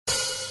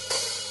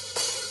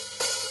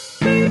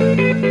What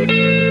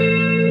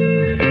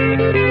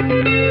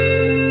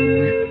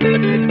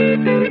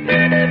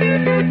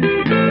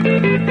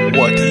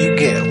do you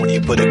get when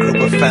you put a group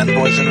of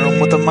fanboys in a room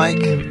with a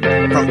mic?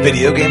 From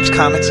video games,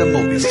 comics, and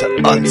movies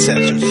to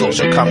uncensored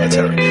social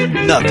commentary,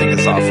 nothing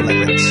is off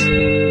limits.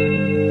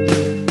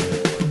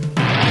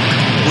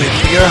 With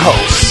your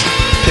hosts,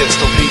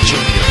 Pistol Pete Jr.,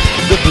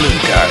 The Blue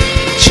Guy,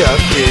 Chuck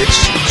Ditch,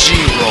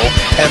 G-Roll,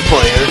 and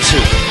Player 2.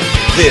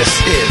 This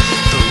is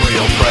The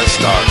Real Press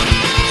Start.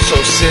 So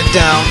sit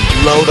down,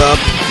 load up,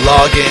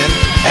 log in,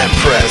 and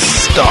press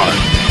start.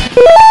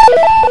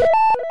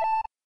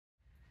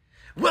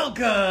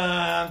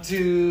 Welcome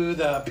to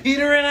the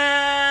Peter and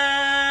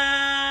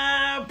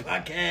I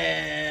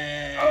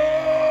podcast.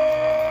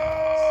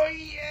 Oh,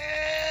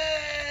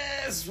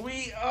 yes!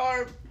 We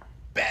are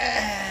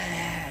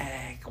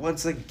back!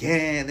 Once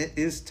again, it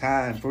is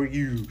time for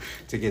you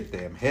to get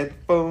them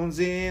headphones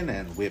in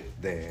and whip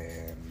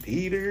them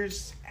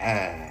Peters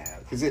out.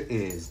 Because it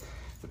is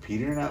the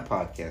Peter and I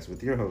podcast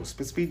with your host,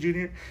 Pistol Pete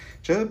Jr.,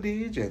 Chub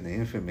Didge, and the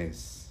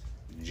infamous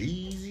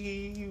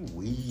Jeezy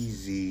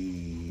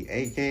Weezy,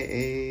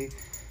 aka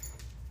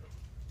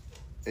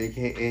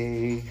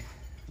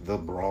the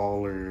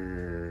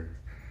Brawler.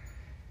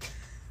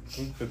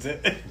 That's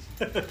it.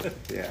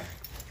 Yeah,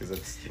 because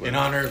it's in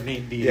honor of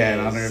Nate Diaz. Yeah, in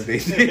honor of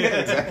Nate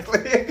Diaz,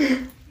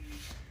 exactly.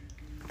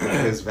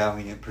 His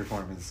valiant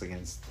performance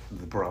against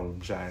the problem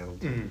child,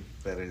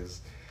 that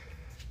is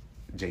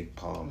Jake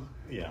Paul.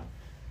 Yeah.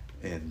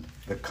 In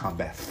the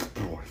combat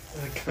sport.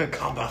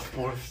 Combat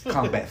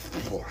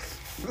sport.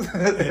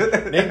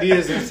 Nate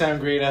Diaz didn't sound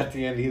great at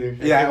the end either.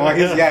 Yeah, well, I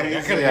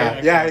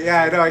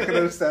know. I could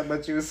understand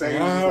what you were saying.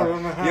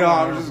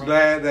 I'm just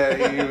glad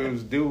that he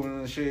was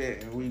doing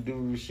shit and we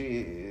do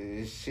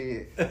shit.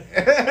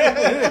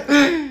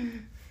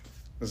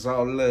 It's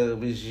all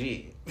love and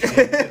shit.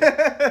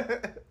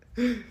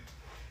 And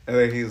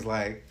then he was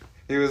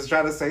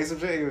trying to say some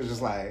shit. He was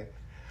just like,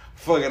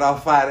 fuck it, I'll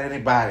fight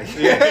anybody.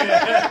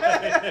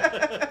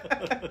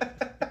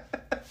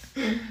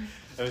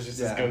 That was just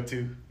his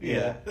go-to.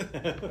 Yeah.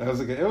 It was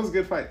a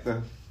good fight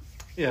though.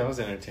 Yeah, it was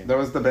entertaining. That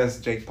was the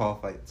best Jake Paul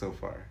fight so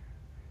far.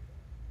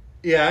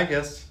 Yeah, I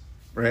guess.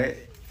 Right?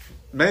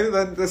 Maybe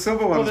the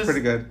Silva one was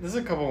pretty good. There's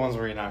a couple ones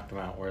where he knocked him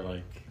out where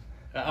I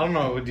don't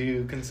know, would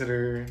you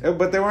consider...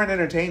 But they weren't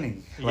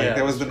entertaining.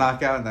 There was the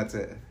knockout and that's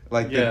it.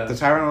 The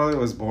Tyron Woodley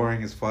was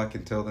boring as fuck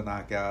until the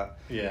knockout.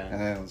 Yeah.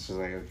 And then it was just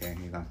like, okay,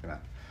 he knocked him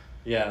out.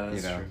 Yeah,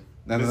 that's true.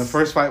 Then the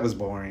first fight was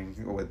boring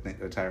with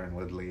Tyron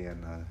Woodley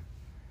and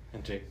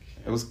Jake.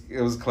 It was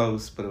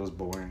close, but it was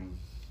boring.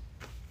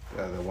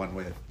 The one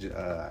with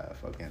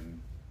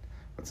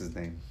what's his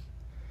name?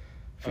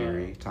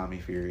 Fury,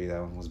 Tommy Fury.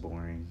 That one was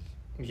boring.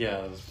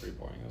 Yeah, that was pretty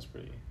boring. That was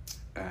pretty.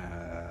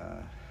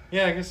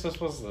 Yeah, I guess this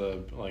was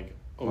the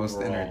most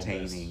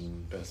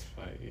entertaining best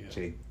fight. Yeah.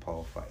 Jake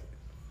Paul fight.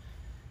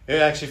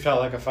 It actually felt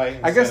like a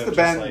fight. I guess the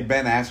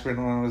Ben Askren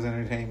one was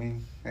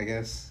entertaining. I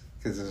guess.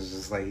 Because it was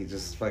just he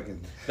just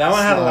fucking... That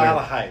one had a lot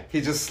of hype.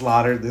 He just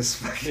slaughtered this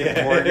fucking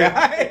poor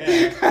guy.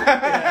 Yeah.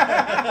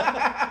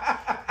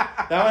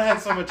 That one had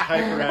so much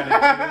hype around it,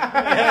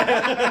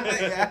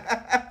 too. Yeah.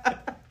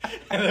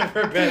 And then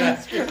for Ben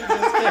Askren,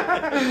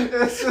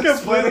 just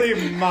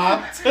completely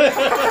mopped.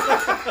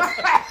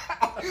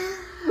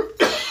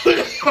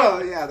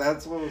 Oh, yeah,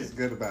 that's what was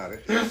good about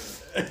it.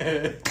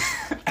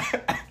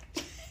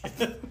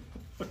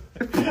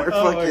 Poor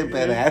fucking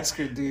Ben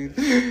Askren, dude.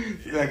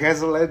 That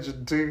guy's a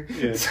legend, too.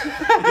 Yeah.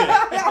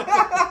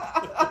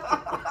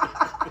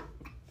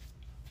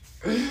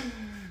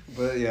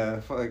 But yeah,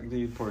 fuck,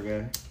 dude, poor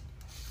guy.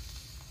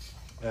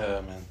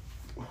 Man.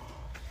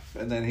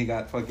 And then he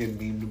got fucking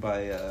memed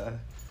by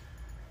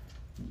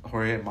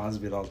Jorge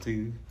Masvidal,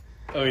 too.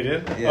 Oh, he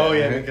did? Yeah, oh,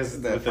 yeah, because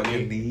that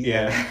fucking knee.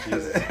 Yeah.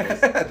 Jesus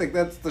Christ. I think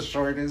that's the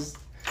shortest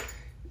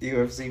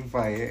UFC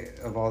fight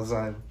of all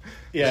time.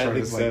 Yeah,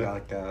 shortest, I think so.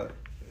 Knockout.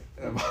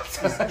 You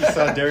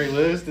saw Derrick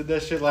Lewis did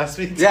that shit last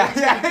week? Yeah.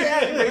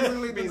 He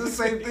basically did the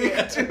same thing,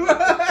 too.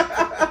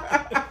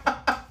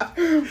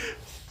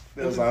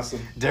 That was awesome.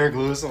 Derrick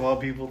Lewis of all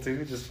people,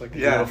 too, just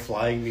fucking a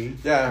flying knee.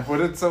 Yeah, what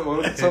did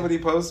somebody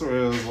post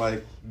where it was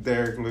like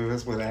Derrick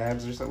Lewis with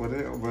abs or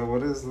something? What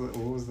was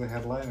the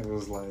headline? It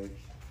was like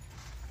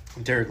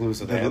Derrick Lewis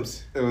with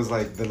abs. It was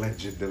like the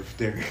legend of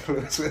Derrick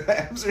Lewis with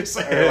abs or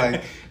something.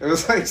 It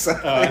was like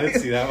something. Oh, I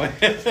didn't see that one.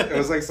 It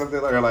was like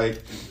something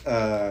like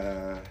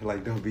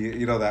don't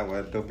be, that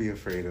one. Don't be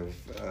afraid of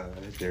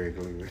Derrick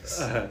Lewis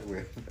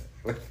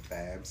with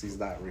abs. He's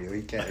not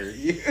really carrying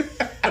you.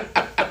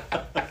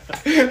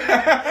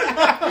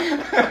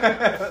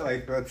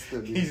 What's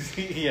the he's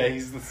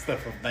the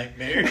stuff of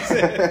nightmares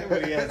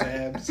when he has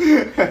abs.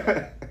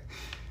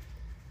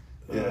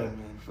 Yeah.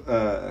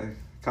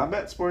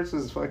 Combat sports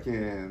is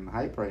fucking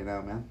hype right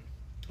now, man.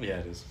 Yeah,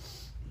 it is.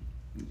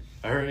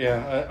 I heard.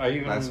 Yeah, I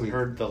even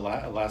heard the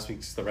last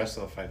week's the rest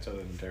of the fights other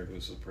than Derrick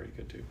Lewis was pretty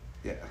good too.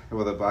 Yeah,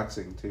 well, the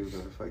boxing too. The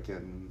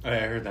fucking. Oh, yeah,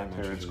 I heard that.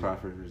 Terrence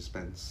Crawford or Errol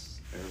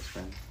Spence.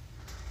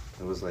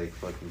 It was like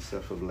fucking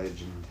stuff of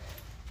legend.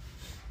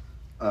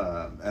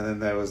 And then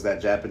there was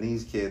that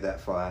Japanese kid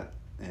that fought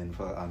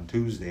on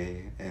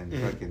Tuesday in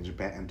fucking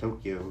Japan and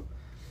Tokyo.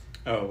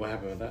 Oh, what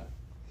happened with that?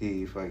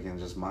 He fucking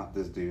just mopped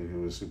this dude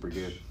who was super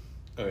good.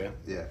 Oh yeah.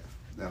 Yeah,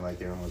 and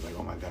like everyone was like,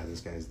 "Oh my god,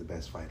 this guy's the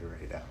best fighter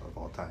right now of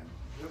all time."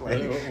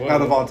 Like What-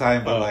 not of all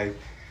time, but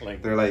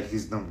like they're like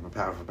he's pound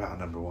for pound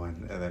number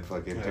one, and then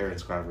fucking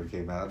Terrence Crawford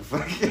came out and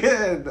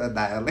fucking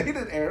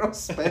annihilated Errol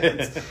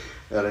Spence,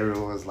 and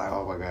everyone was like,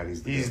 "Oh my god,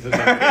 he's the he's the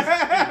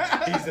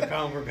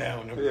pound for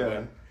pound number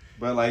one."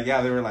 But like,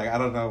 yeah, they were like, I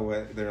don't know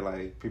what they're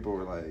like. People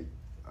were like,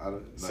 I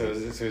don't. So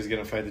he's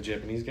gonna fight the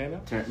Japanese guy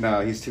now?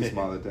 No, he's too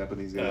small. The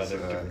Japanese guy.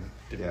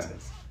 Different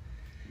size.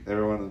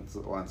 Everyone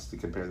wants to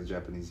compare the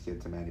Japanese kid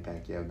to Manny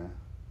Pacquiao now.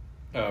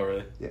 Oh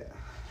really? Yeah,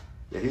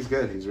 he's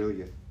good. He's really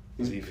good.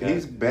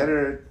 He's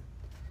better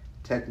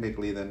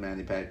technically than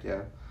Manny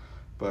Pacquiao,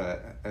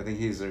 but I think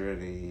he's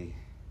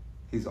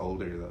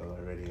older though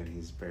already, and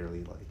he's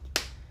barely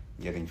like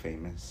getting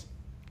famous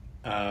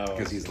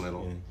because he's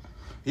little. Yeah.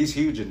 He's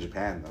huge in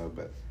Japan though,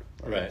 but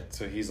right.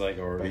 So he's like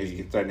already. But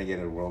he's starting to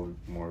get more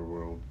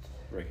world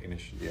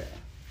recognition. Yeah,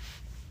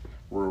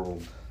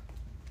 world.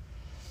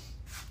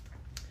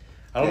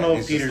 I don't know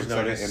if Peter's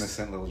noticed. Like an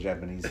innocent little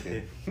Japanese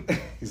kid.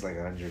 He's like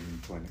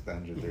 120,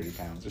 130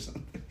 pounds or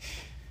something.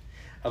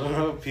 I don't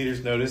know if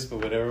Peter's noticed, but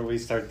whenever I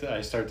start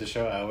the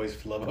show, I always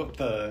flub up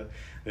the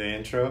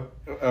intro.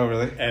 Oh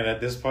really? And at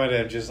this point,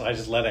 I just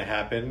let it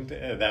happen.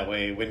 That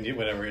way,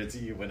 whenever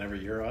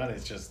you're on,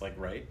 it's just like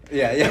right.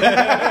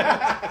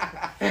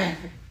 Yeah.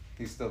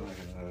 He's still not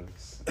gonna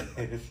notice.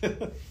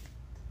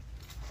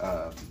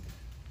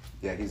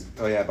 Yeah, he's.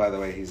 Oh yeah. By the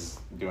way, he's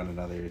doing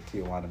another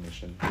Tijuana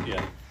mission.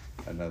 Yeah.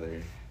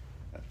 Another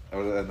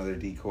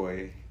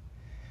decoy.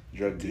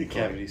 Drug decoy.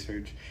 Cavity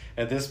search.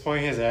 At this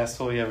point, his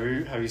asshole.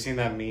 Have you seen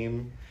that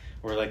meme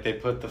where like they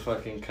put the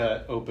fucking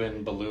cut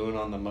open balloon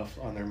on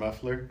their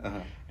muffler,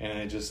 and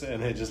they just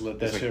let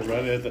that shit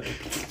run.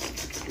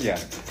 Yeah.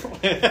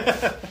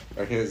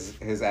 Or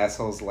his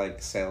asshole's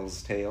like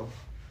Cell's tail,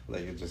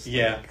 like it just.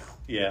 Yeah. Like...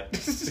 Yeah. It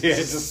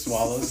just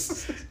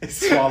swallows. It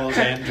swallows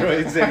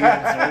androids and he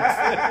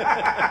inserts.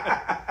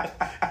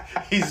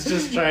 He's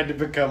just trying to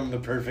become the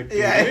perfect.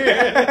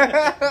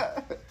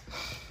 Yeah.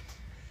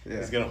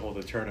 He's gonna hold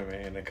a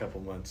tournament in a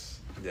couple months.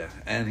 Yeah,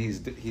 and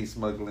he's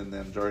smuggling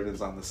them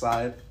Jordans on the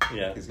side.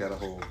 Yeah, he's got a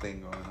whole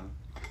thing going on.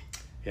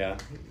 Yeah,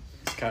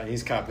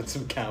 he's copping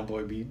some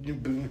cowboy boot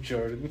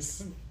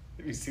Jordans.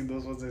 Have you seen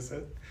those ones I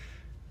said?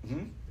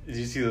 Mm-hmm. Did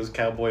you see those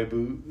cowboy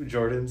boot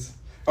Jordans?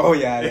 Oh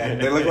yeah.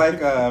 They look like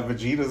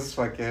Vegeta's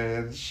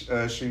fucking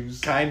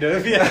shoes. Kind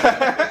of, yeah.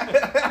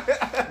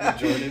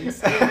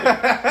 Jordans.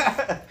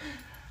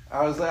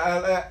 I was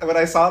like, when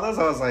I saw those,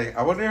 I was like,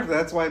 I wonder if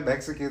that's why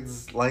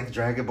Mexicans like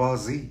Dragon Ball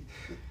Z,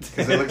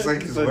 because it looks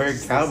like he's wearing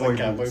cowboy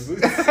boots.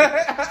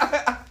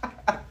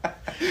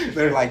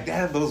 They're like,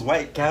 damn, those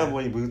white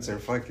cowboy boots are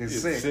fucking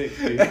sick.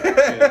 Dude.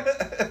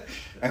 Yeah.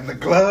 And the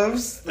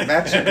gloves, the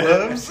matching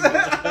gloves.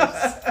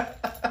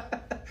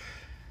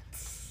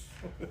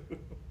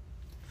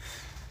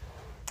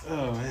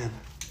 Oh man.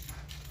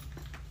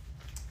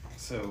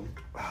 So,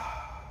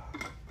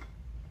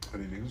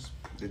 any news?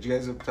 Did you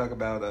guys talk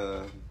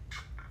about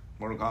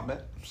Mortal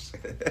Kombat?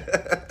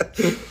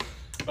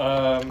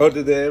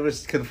 Did they ever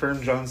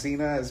confirm John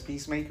Cena as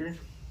Peacemaker?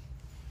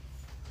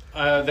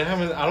 They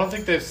haven't. I don't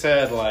think they've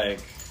said like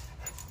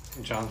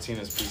John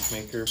Cena's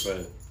Peacemaker,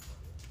 but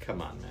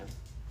come on, man.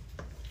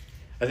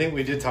 I think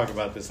we did talk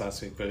about this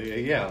last week, but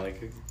yeah,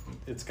 like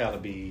it's got to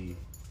be.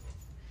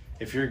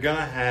 If you're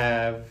gonna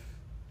have,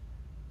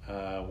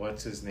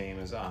 what's his name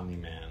as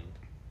Omni-Man,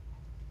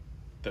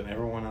 then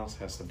everyone else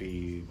has to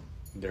be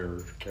their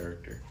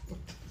character.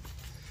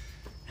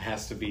 It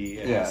has to be.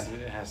 It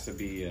has to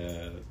be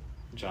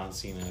John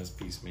Cena as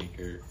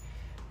Peacemaker,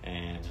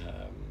 and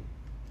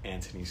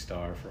Anthony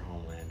Starr for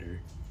Homelander.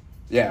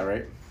 Yeah,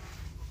 right.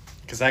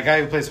 Because that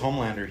guy who plays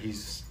Homelander,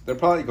 they're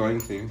probably going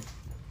to.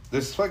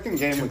 This fucking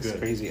game looks good.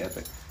 Crazy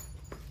epic.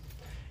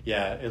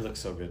 Yeah, it looks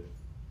so good.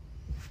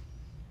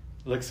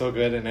 It looks so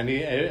good, and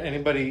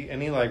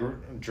any like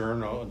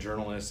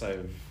journalists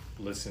I've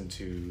listened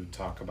to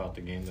talk about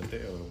the game that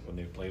when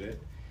they played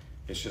it,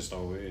 it's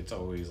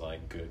always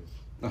like good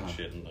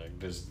shit, and like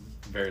there's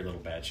very little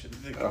bad shit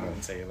that they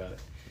can say about it.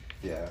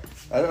 Yeah,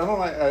 I don't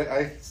like.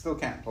 I still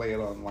can't play it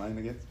online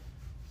against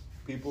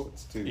people.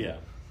 It's too. Yeah,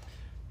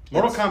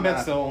 Mortal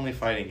Kombat's the only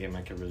fighting game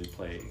I could really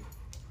play,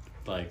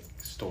 like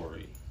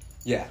story.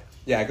 Yeah,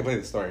 I can play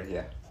the story.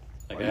 Yeah,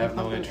 like I have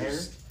no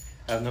interest.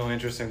 I have no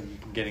interest in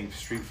getting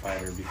Street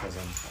Fighter because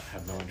I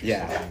have no interest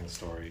in playing the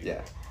story.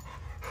 Yeah.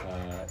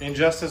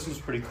 Injustice was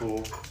pretty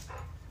cool.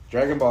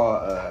 Dragon Ball,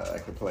 I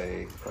could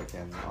play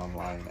fucking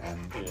online,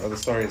 and the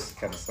story is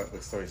kind of suck.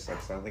 The story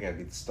sucks. I don't think I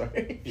beat the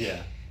story.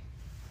 Yeah.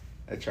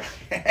 I try.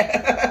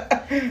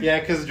 Yeah,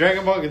 because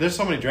Dragon Ball. There's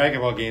so many Dragon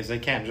Ball games. They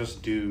can't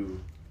just do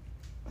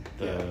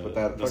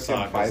the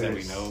sagas fighters, that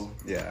we know.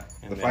 Yeah,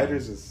 the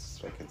fighters is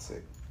fucking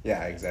sick.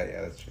 Yeah, exactly.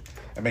 Yeah, that's true.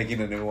 I'm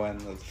making a new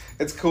one.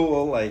 It's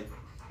cool. Like,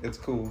 it's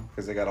cool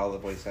because they got all the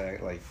voice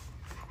act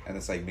and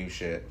it's like new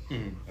shit,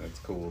 and it's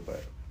cool,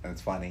 and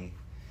it's funny.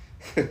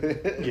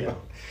 Yeah.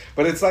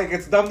 But it's like,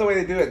 it's dumb the way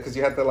they do it, because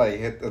you have to like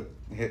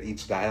hit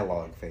each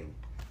dialogue thing.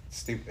 It's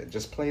stupid.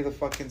 Just play the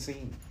fucking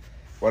scene.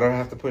 Why do I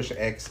have to push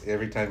X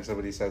every time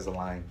somebody says a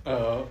line?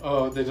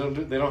 They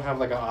don't have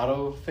like an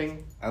auto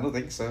thing? I don't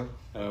think so.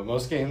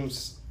 Most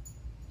games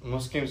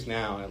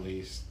now at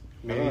least.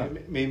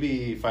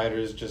 Maybe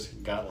Fighters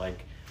just got like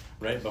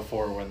right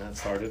before when that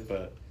started,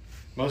 but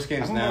most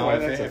games now,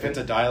 if it's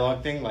a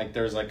dialogue thing, like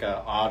there's like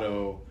a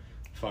auto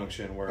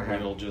function where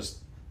it'll just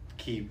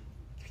keep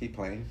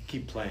playing.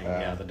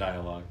 Yeah, the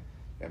dialogue.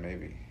 Yeah,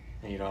 maybe.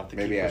 And you don't have to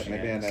maybe keep pushing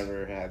maybe X. I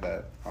never had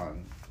that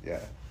on. Yeah,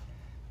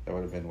 that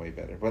would have been way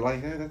better. But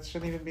like that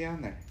shouldn't even be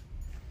on there.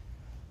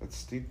 That's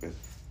stupid.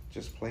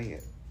 Just play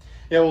it.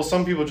 Yeah, well,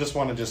 some people just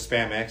want to just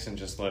spam X and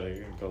just let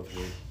it go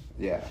through.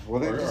 Yeah,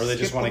 well, or they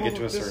just want to get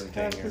to a certain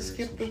thing. Or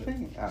skip the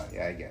thing. Oh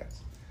yeah,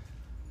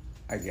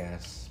 I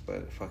guess,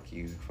 but fuck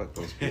you, fuck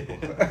those people.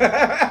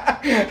 How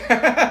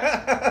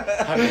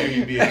dare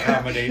you be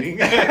accommodating?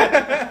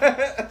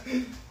 Let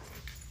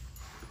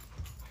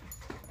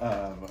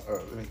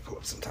me pull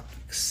up some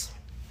topics.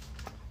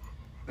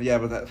 Yeah,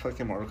 but that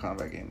fucking Mortal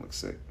Kombat game looks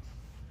sick.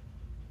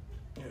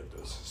 Yeah, it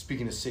does.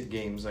 Speaking of sick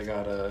games, I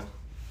got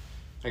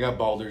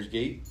Baldur's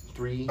Gate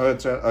 3. Oh,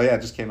 it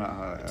just came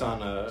out. It's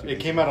on. It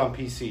came out on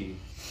PC,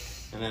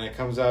 and then it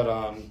comes out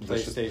on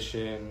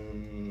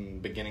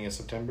PlayStation beginning of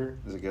September.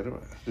 Is it good?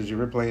 Did you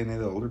ever play any of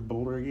the older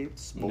Boulder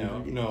games?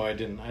 No, I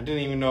didn't. I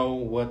didn't even know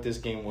what this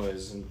game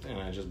was, and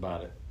I just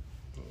bought it.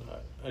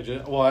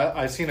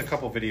 I've seen a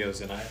couple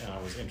videos and I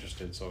was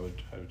interested, so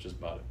I just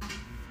bought it.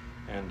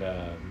 And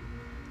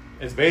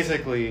it's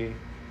basically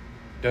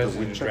Dungeons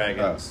and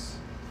Dragons.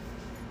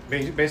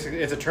 Basically,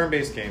 it's a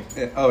turn-based game.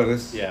 Yeah. Oh, it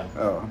is. Yeah.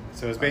 Oh.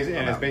 So it's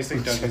basically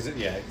Dungeons.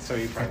 Yeah. So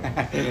you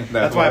probably.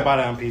 That's why I bought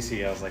it on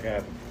PC. I was like,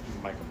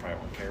 Michael probably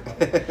won't care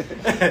about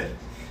it.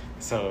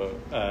 So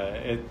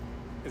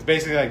it's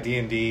basically like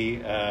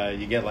D&D.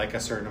 You get like a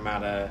certain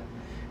amount of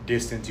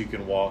distance you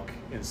can walk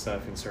and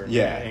stuff in certain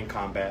in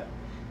combat,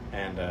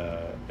 and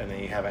then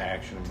you have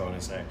action and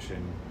bonus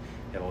action.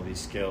 You have all these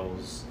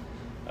skills.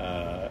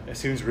 It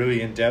seems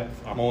really in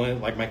depth. I'm only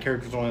like my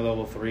character's only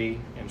level 3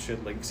 and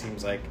shit. Like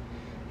seems like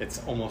it's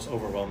almost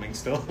overwhelming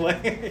still.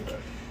 Like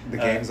the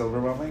game's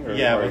overwhelming. Or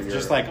with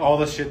just like all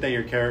the shit that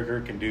your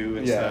character can do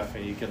and stuff,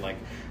 and you can like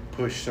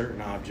push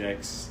certain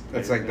objects.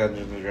 It's like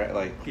Dungeons and Dragons,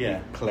 like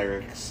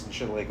clerics and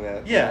shit like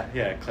that.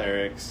 Yeah,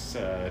 clerics,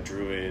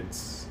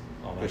 druids,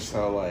 all that.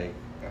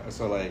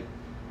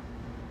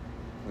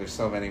 There's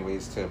so many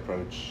ways to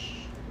approach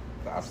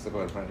the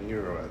obstacle in front of you,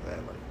 or that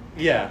like.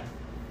 Yeah.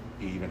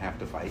 You even have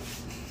to fight.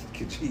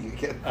 Could you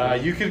get?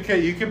 You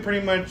could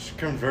pretty much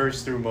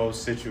converse through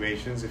most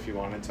situations if you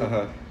wanted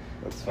to.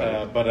 That's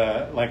funny.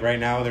 But like right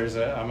now, I went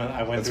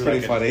That's through.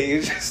 Pretty funny.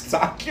 You just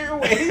talk your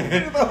way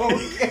through the whole game.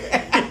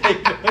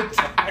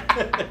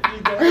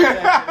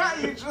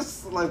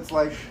 It's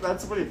like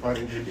that's pretty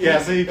funny.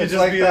 Yeah, so you could just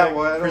like be that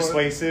like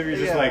persuasive. You're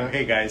just like,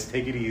 hey guys,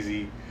 take it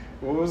easy.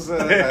 What was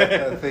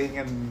that thing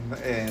in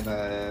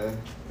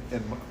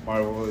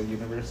Marvel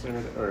Universe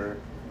or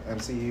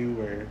MCU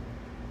where?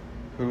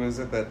 Who is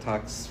it that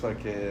talks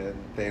fucking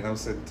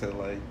Thanos into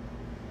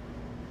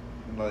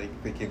like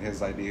thinking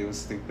his idea was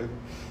stupid?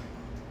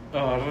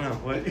 Oh, I don't know.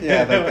 What?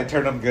 Yeah, they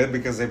turn him good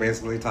because they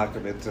basically talk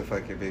him into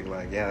fucking being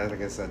like, yeah, I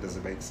guess that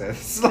doesn't make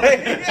sense. Like,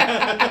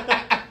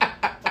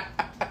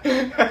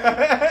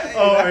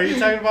 are you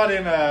talking about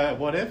in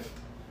What If?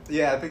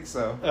 Yeah, I think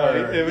so.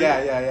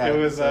 Yeah. It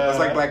was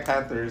like Black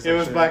Panther. It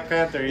was Black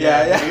Panther.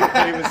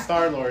 Yeah. He was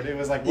Star-Lord. It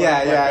was like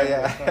yeah.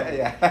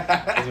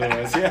 That's what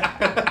it was.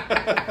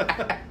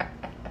 Yeah.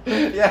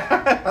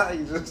 Yeah,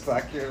 you just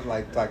talk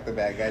the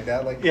bad guy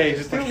down. Like, you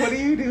just dude, what are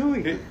you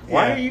doing?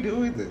 Why are you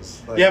doing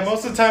this? Like,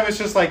 most of the time it's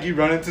just like you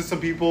run into some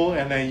people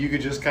and then you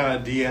could just kind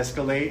of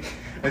de-escalate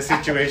a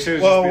situation.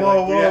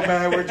 Whoa,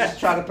 man, we're just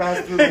trying to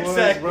pass through the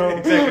woods, bro.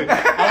 Exactly.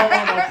 I don't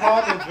want no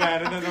problems,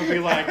 man. And then they'll be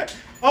like,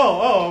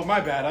 oh,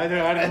 my bad. I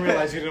didn't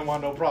realize you didn't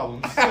want no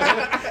problems.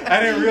 I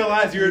didn't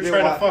realize you were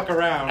trying to fuck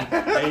around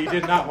and you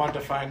did not want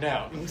to find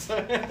out.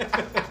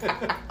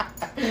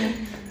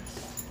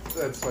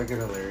 That's fucking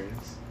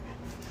hilarious.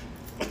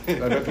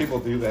 I bet people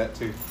do that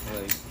too.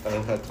 Like,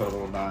 a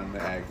total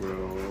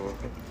non-aggro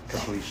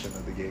completion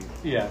of the game.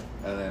 Yeah.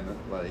 And then,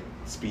 like,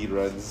 speed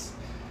runs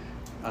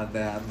on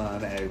that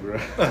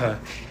non-aggro.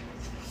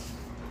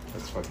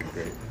 That's fucking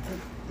great.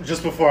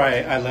 Just before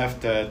I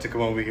left to come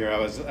over here,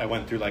 I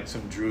went through, like,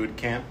 some Druid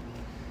camp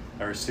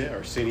or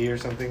city or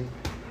something.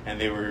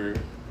 And they were,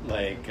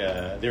 like,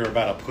 they were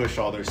about to push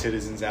all their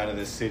citizens out of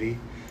this city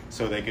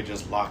so they could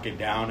just lock it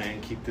down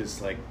and keep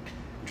this, like,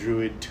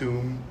 Druid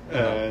tomb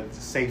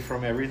safe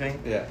from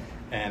everything. Yeah.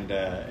 And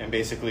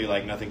basically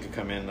like nothing could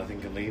come in, nothing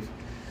could leave.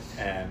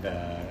 And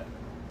then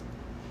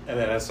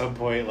at some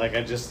point like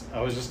I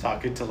was just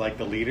talking to like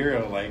the leader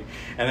and like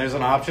and there's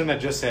an option that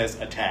just says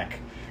attack.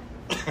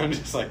 I'm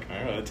just like, I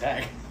don't know,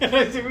 attack.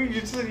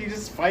 you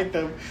just fight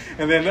them,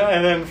 and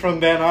then from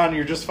then on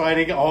you're just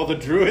fighting all the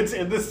druids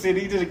in the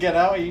city to get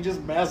out and you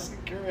just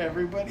massacre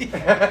everybody.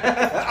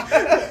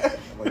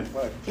 like,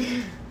 fuck.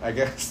 I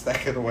guess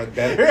that could have went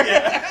better.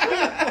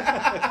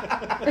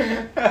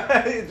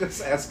 It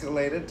just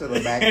escalated to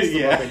the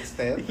maximum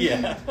extent.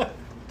 Yeah.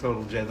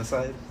 Total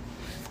genocide.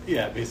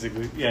 Yeah,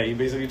 basically. Yeah, you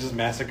basically just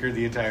massacred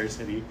the entire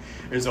city.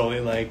 There's only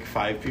like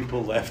 5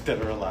 people left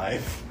that are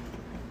alive.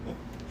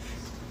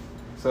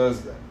 So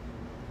is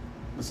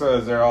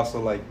there also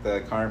like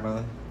the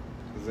karma?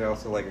 Is there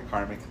also like a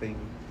karmic thing?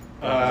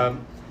 I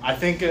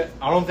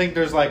don't think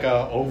there's like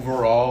a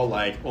overall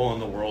like, oh, in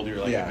the world you're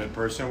like a good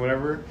person or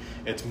whatever.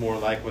 It's more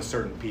like with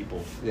certain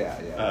people. Yeah.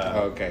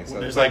 Okay, so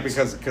there's it's like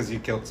because you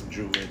killed some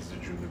druids, the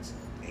druids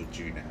hate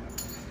you now.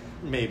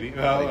 Maybe.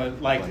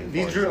 Like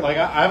these druids, like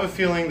I have a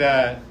feeling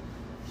that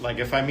like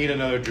if I meet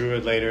another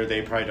druid later,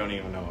 they probably don't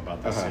even know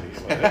about the city.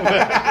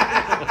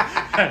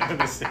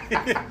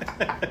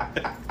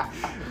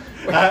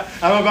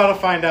 I'm about to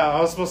find out.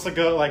 I was supposed to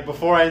go like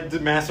before I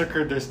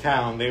massacred this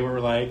town. They were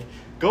like,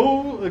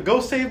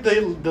 go save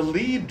the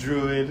lead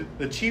druid,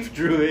 the chief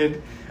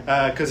druid,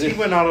 because he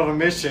went out on a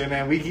mission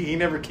and he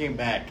never came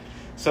back.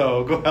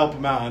 So go help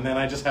him out. And then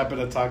I just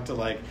happened to talk to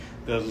like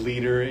the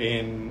leader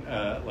in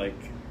like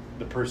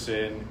the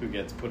person who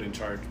gets put in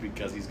charge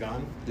because he's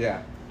gone.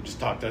 Yeah. I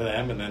just talked to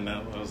them, and then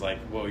I was like,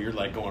 "Whoa, you're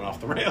like going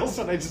off the rails,"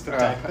 and I just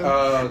attacked them.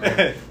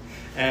 Okay.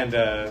 And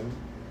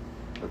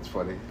that's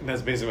funny. and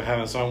that's basically what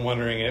happened. So I'm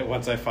wondering,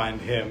 once I find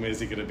him, is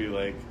he gonna be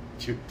like,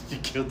 "You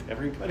killed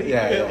everybody"?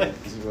 Yeah.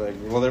 Like, He's like,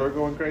 well, they were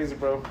going crazy,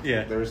 bro.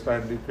 Yeah. They were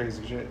starting to do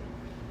crazy shit.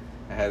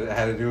 I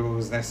had to do what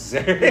was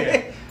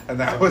necessary, and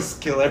that was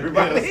kill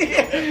everybody.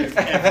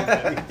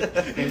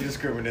 Everybody.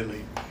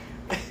 Indiscriminately.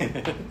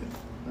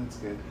 That's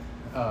good.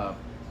 That's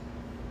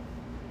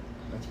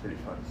pretty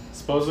fun.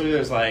 Supposedly,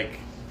 there's like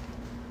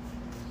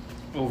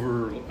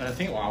over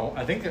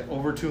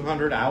over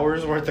 200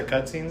 hours worth of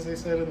cutscenes. They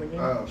said in the game.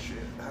 Oh shit,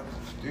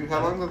 dude!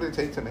 How long did it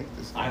take to make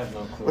this? I have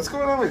no clue. What's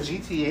going on with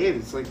GTA?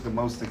 It's like the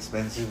most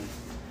expensive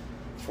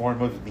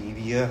form of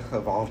media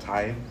of all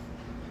time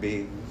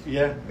being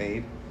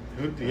made.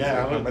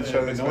 How much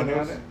are they spending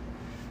on it?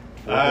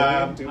 4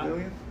 billion, 2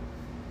 billion?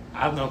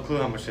 I have no clue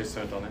how much they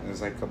spent on it. It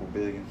was like a couple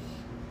billion.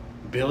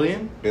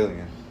 Billion?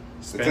 Billion.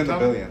 Spent it's in the on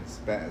billions.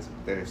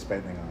 They're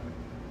spending on it.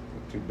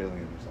 2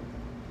 billion or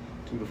something.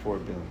 2 to 4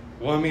 billion.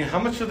 Well, I mean, how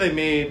much have they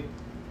made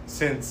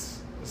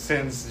since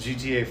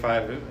GTA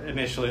 5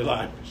 initially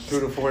launched? 2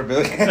 to 4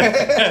 billion.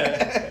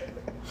 I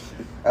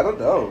don't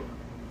know.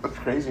 That's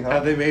crazy, huh?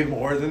 Have they made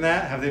more than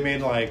that? Have they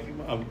made like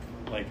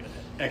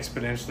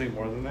exponentially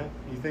more than that?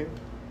 You think?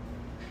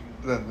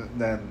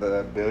 Than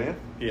the billion?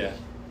 Yeah.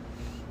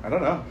 I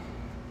don't know.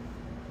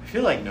 I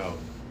feel like no.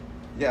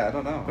 Yeah, I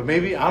don't know. But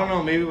maybe, I don't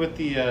know, maybe with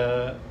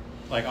the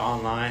like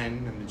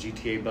online and the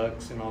GTA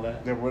bucks and all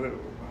that.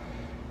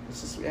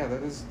 Yeah,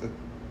 that is the...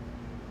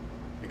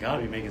 They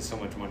gotta be making so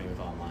much money with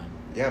online.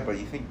 Yeah, but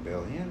you think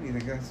billion? You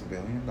think that's $1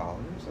 billion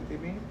that they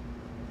made?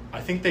 I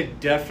think they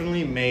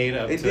definitely made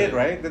They did,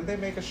 right? Didn't they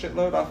make a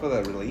shitload off of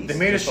the release? They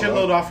made a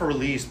shitload off a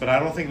release, but I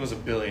don't think it was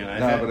 $1 billion.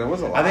 But it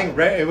was a lot. I think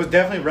it was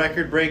definitely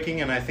record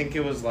breaking, and I think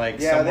it was like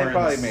somewhere they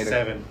probably in the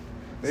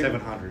made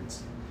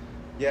 700s.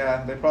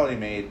 Yeah, they probably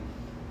made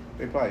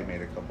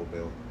a couple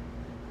bill,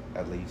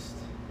 at least.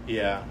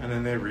 Yeah, and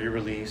then they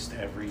re-released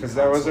every. Because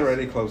that was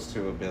already close to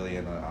 $1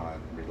 billion on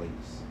release.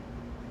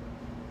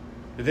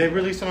 Did they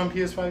release it on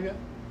PS5 yet?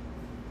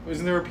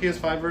 Isn't there a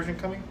PS5 version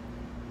coming?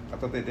 I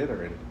thought they did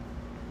already.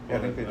 Yeah, I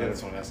think they did.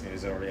 That's what I'm asking.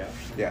 Is it already out?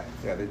 Yeah,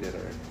 they did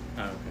already.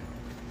 Oh, okay.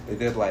 They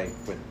did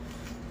with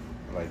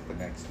the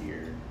next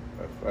year.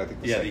 I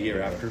think. The year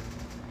after.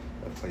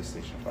 Of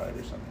PlayStation 5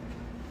 or something.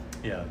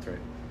 Yeah, that's right.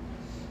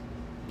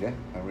 Yeah,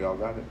 and we all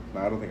got it.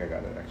 No, I don't think I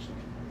got it actually.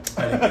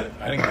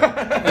 I didn't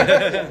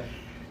get it.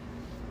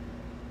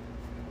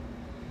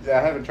 Yeah,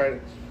 I haven't tried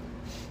it.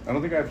 I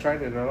don't think I've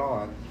tried it at all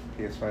on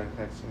PS5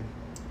 actually.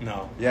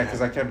 No. Yeah,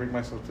 because I can't bring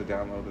myself to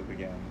download it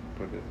again,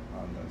 put it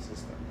on the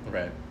system.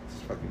 Right.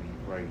 It's fucking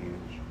right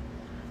huge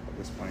at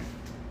this point.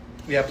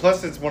 Yeah,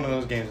 plus it's one of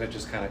those games that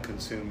just kind of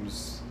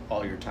consumes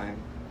all your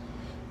time.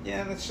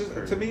 Yeah, and it's just,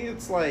 to me,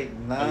 it's like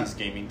not at least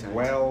gaming time.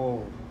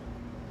 Well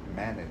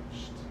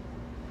managed.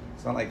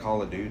 It's not like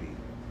Call of Duty.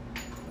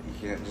 You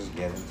can't just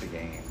get into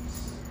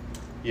games.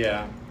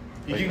 Yeah.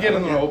 You Like, can get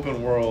in an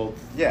open world.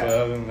 Yeah. But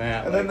other than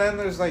that. And then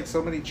there's like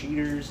so many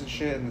cheaters and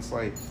shit, and it's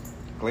like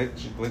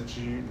glitchy.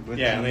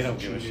 Yeah, and they don't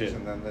give a shit.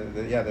 And then they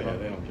they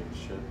don't give a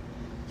shit.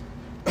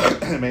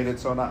 It made it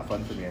so not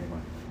fun for me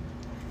anymore.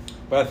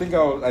 But I think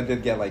I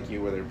did get like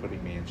you, where they're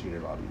putting me in cheater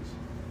lobbies.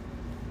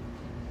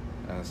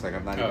 And it's like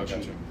I'm not even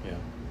cheating. Yeah.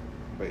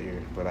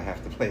 But I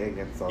have to play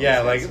against all.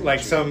 Yeah, these like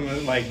guys some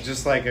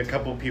just like a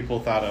couple people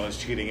thought I was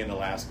cheating in the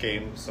last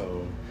game,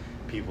 so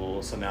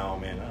now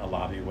I'm in a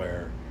lobby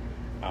where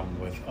I'm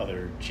with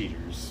other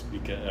cheaters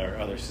or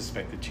other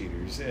suspected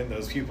cheaters, and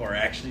those people are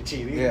actually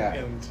cheating. Yeah.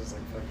 And it's just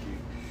like, fuck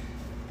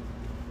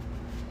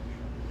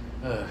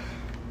you.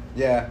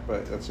 Yeah,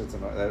 but that's just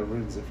that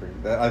ruins it for you.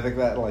 I think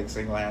that like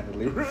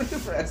single-handedly ruins it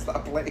for I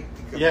stop playing.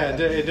 Yeah,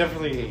 it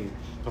definitely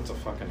puts a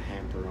fucking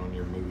hamper on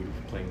your mood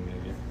playing the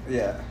game.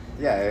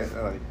 Yeah,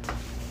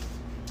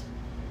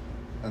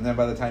 And then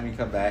by the time you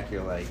come back,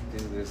 you're like,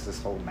 dude, there's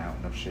this whole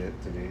mountain of shit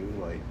to do.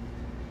 Like,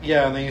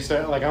 yeah, and then you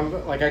start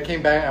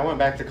I went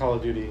back to Call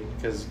of Duty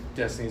because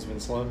Destiny's been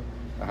slow.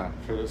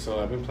 So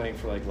I've been playing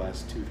for like the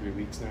last 2-3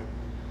 weeks now,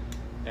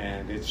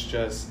 and it's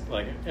just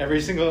like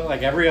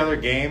every other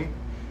game,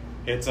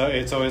 it's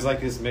always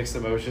like this mixed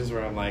emotions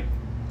where I'm like,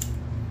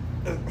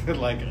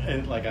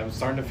 like I'm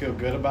starting to feel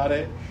good about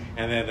it,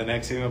 and then the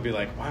next thing I'll be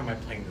like, why am I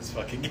playing this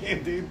fucking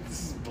game, dude?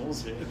 This is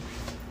bullshit.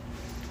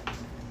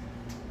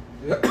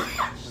 Yeah,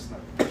 it's just not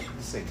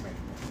the same thing.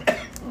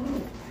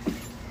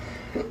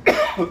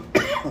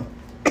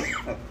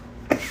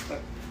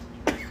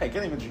 I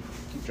can't even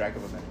keep track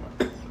of them anymore.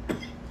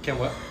 Can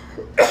what?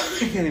 I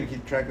can't even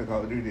keep track of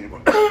Call of Duty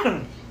anymore.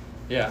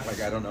 Yeah. Like,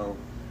 I don't know.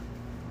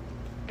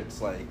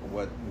 It's like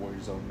what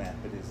Warzone map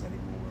it is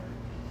anymore.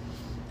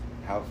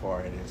 How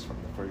far it is from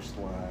the first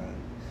one.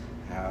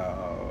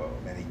 How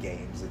many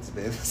games it's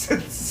been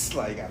since,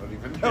 like, I don't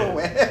even know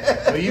when.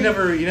 Well, you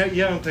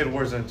haven't played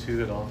Warzone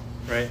 2 at all,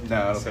 right? No,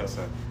 I don't think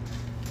so.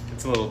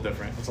 It's a little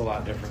different. It's a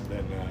lot different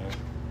than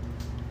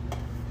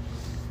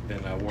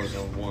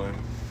Warzone 1.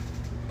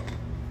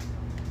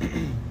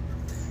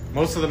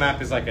 Most of the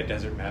map is like a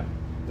desert map.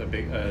 The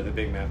big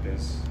map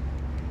is.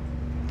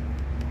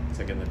 It's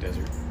like in the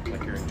desert,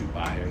 like you're in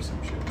Dubai or some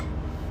shit.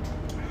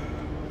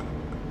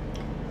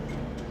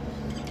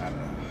 I don't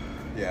know.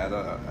 Yeah, I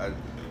don't know. I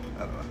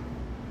don't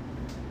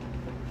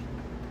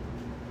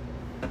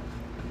know.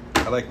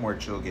 I like more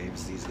chill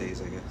games these days,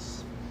 I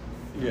guess.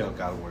 Even though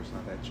God of War's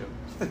not that chill.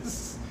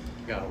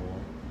 God of War.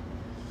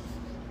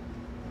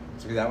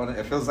 So that one,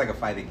 it feels like a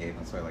fighting game.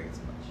 That's why I like it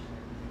so much.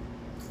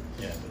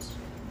 Yeah, it does.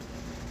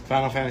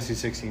 Final Fantasy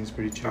 16 is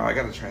pretty chill. Oh, I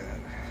gotta try that.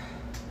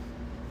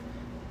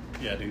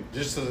 Yeah, dude.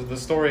 Just the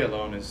story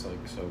alone is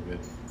like so good,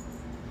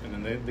 and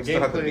then the still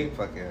have to gameplay. beat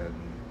fucking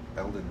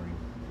Elden Ring.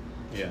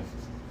 Yeah.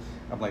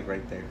 I'm like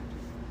right there.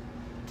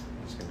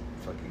 I'm just gonna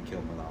fucking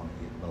kill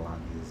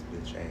Melania's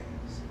bitch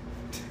ass.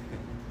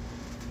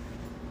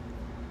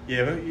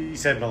 Yeah, but you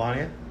said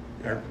Melania?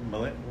 Yeah. Or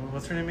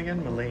what's her name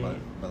again? Melania?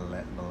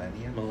 Melania,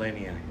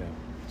 yeah.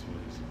 That's what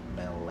it is.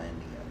 Melania.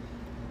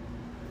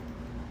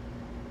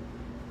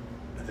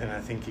 And then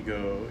I think you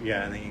go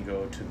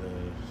to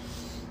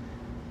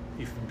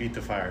you beat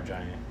the fire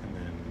giant, and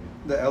then...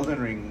 The Elden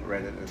Ring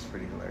Reddit is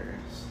pretty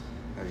hilarious.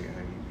 Have you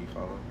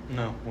follow?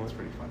 No. Well, it's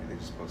pretty funny. They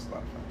just post a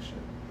lot of funny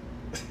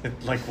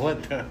shit. Like what?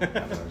 I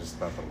don't know, just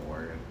about the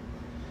lore.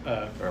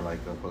 Or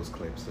like they'll post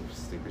clips of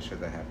stupid shit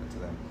that happened to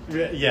them.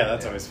 Yeah,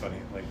 that's always funny.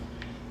 Like,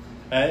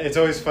 it's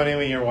always funny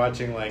when you're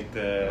watching like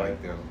the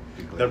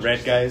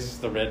red guys,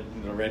 the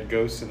red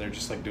ghosts, and they're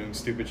just like doing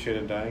stupid shit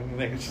and dying. And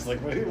they're just like,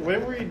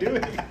 what were you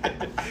doing?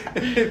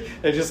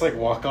 They just like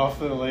walk off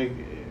the like.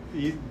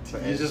 You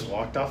just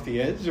walked off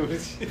the edge? That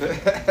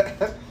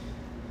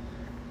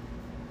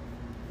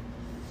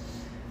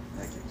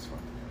game's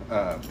fun.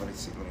 Let me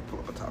see. Let me pull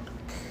up a topic.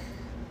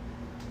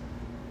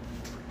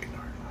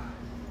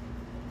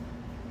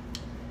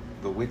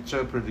 The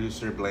Witcher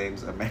producer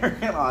blames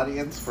American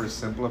audience for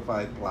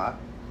simplified plot.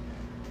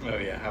 Oh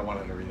yeah, I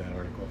wanted to read that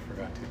article. I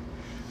forgot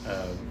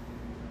to.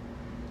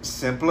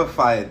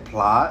 Simplified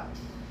plot?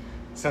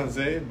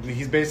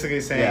 He's basically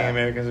saying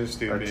Americans are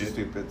stupid. Are too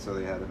stupid, so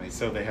they had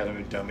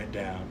to dumb it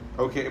down.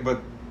 Okay, but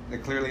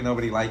clearly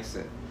nobody likes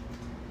it.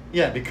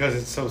 Yeah, because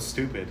it's so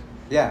stupid.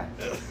 Yeah.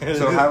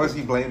 So how is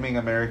he blaming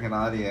American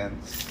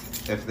audience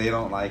if they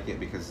don't like it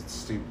because it's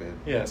stupid?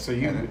 Yeah. So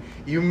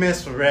you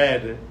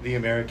misread the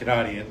American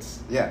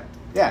audience. Yeah.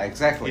 Yeah.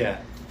 Exactly.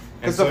 Yeah.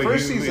 Because the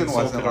first season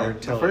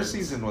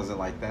wasn't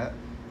like that.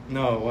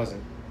 No, it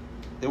wasn't.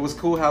 It was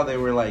cool how they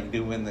were like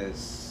doing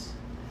this.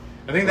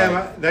 I think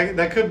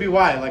that could be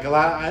why. Like a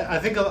lot, I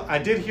think I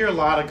did hear a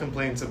lot of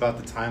complaints about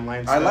the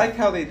timeline stuff. I liked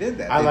how they did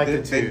that. I liked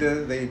it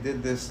too. They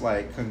did this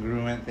like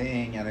congruent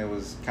thing, and it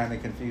was kind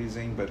of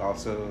confusing, but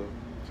also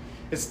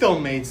it still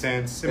made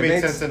sense. It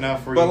made sense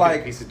enough where you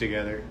could piece it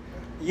together.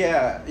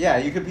 Yeah,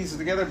 you could piece it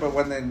together, but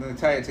when they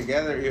tie it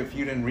together, if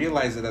you didn't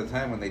realize it at the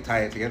time, when they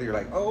tie it together, you're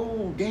like,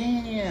 oh,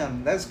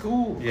 damn, that's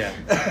cool. Yeah.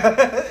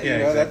 Exactly.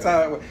 That's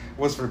how it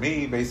was for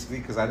me, basically,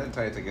 because I didn't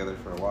tie it together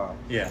for a while.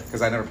 Yeah.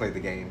 Because I never played the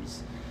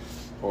games.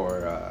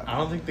 Or I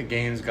don't think the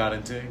games get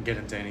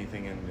into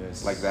anything in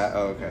this like that.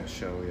 Oh, okay.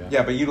 Show, yeah.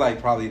 Yeah, but you like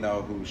probably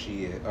know who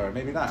she is, or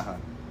maybe not, huh?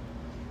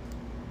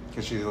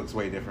 Because she looks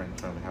way different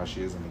from how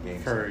she is in the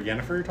games. For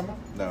Yennefer, you're talking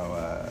about?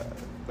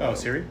 No.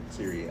 Ciri.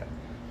 Ciri, yeah.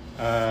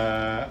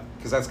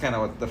 Because that's kind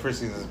of what the first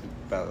season is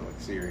about, like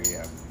Ciri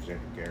and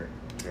Geralt,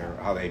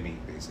 how they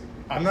meet, basically.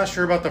 I'm not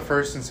sure about the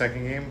first and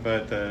second game,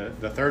 but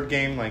the third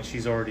game, like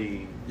she's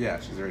already. Yeah,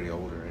 she's already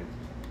older, right?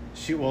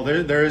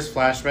 There is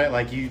flashback,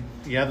 like you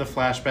have the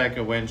flashback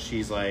of when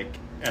she's like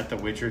at the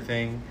Witcher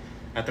thing,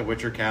 at the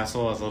Witcher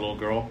castle as a little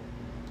girl.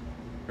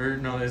 Or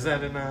no, is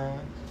that in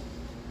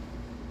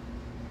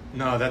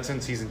No, that's in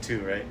season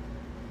 2, right?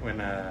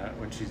 When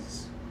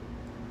she's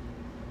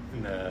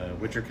in the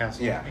Witcher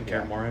castle in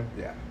Kaer Morhen.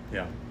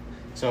 Yeah.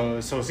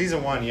 So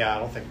season 1, I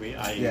don't think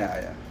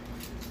yeah.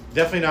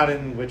 Definitely not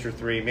in Witcher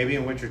 3. Maybe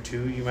in Witcher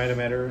 2 you might have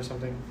met her or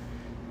something.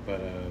 But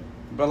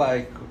But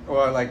like,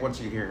 or like once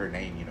you hear her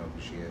name, you know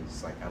who she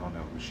is. Like I don't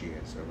know who she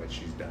is or what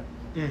she's done.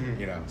 Mm-hmm.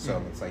 You know,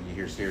 so it's like you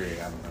hear Siri,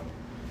 I don't know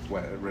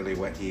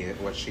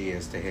what she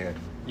is to him.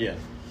 Yeah.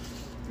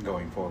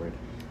 Going forward.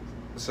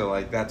 So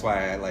like that's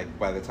why I like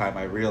by the time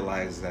I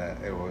realized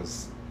that it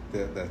was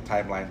the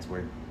timelines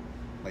were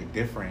like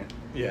different.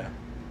 Yeah.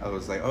 I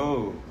was like,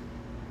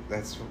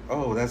 that's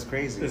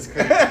crazy. That's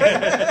crazy.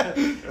 That's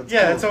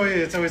cool. cool.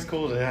 It's always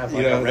cool to have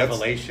like a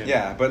revelation.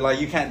 Yeah, but like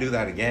you can't do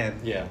that again.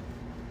 Yeah.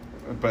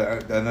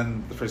 But and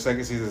then for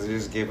second season they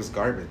just gave us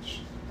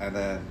garbage, and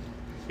then.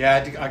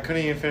 Yeah, I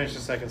couldn't even finish the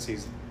second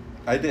season.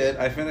 I did.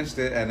 I finished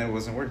it, and it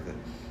wasn't worth it.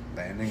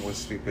 The ending was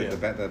stupid.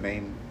 Yeah. The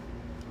main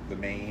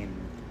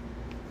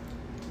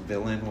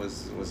villain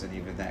wasn't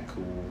even that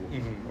cool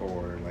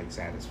or like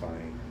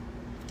satisfying.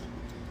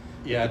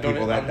 Yeah, the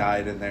people that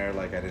died in there,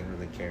 like I didn't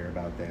really care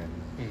about them.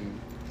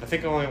 I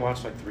think I only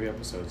watched like 3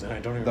 episodes, and I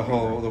don't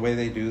even. The way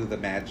they do the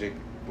magic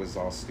was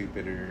all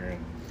stupider,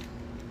 and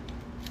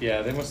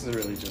yeah, they must have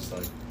really just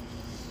like.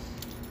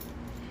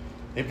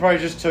 They probably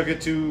just took it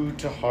to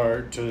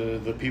heart to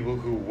the people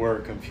who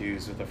were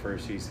confused with the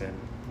first season.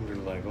 They're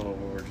like, oh,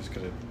 well, we're just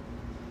gonna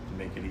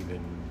make it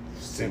even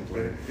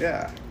simpler.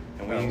 Yeah.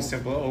 And when you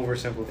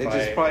oversimplify they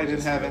just probably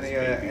didn't have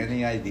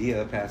any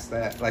idea past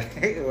that. Like,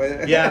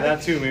 yeah,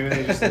 that too. Maybe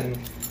they just didn't.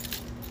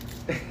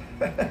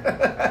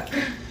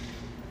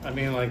 I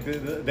mean, like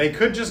they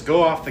could just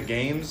go off the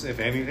games, if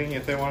anything,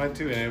 if they wanted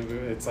to, and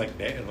it's like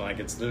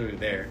it's literally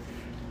there.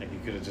 Like you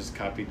could have just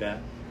copied that.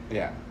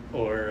 Yeah.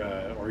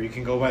 Or you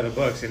can go by the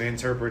books and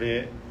interpret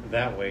it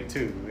that way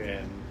too.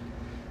 And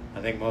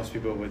I think most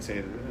people would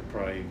say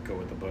probably go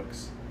with the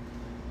books.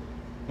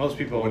 Most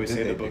people always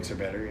say the books are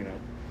better, you know.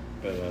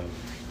 But I don't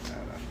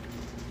know.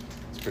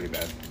 It's pretty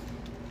bad.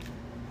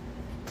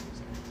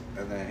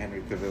 And then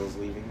Henry Cavill's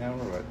leaving now, or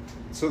what?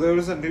 So there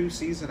was a new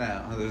season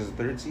out. There's a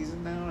 3rd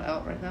season now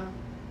out right now.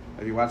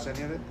 Have you watched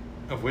any of it?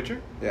 Of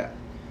Witcher? Yeah.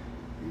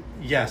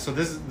 Yeah. So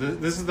this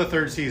is the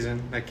 3rd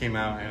season that came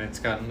out, and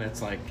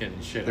it's like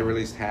getting shit. They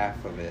released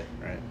half of it,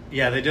 right?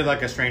 Yeah, they did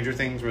like a Stranger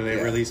Things where they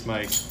released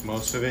like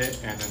most of it,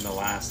 and then the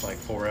last like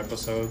 4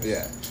 episodes.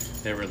 Yeah.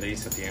 They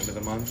released at the end of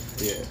the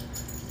month. Yeah.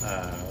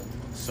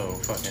 So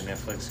fucking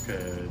Netflix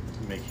could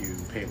make you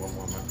pay 1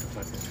 more month of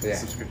fucking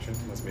subscription.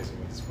 That's basically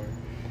what it's for.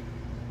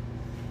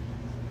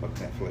 Fuck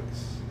Netflix.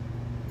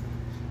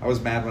 I was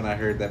mad when I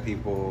heard that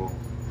people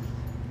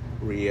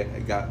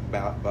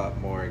bought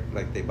more,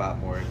 like they bought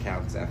more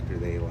accounts after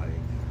they like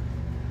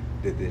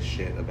did this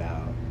shit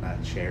about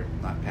not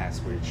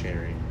password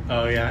sharing.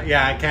 Oh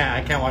yeah. I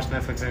can't watch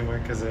Netflix anymore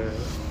because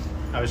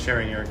I was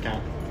sharing your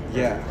account.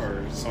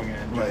 Or Song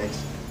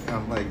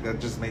I'm like, that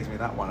just makes me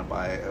not want to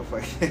buy a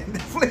fucking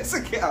Netflix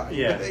account.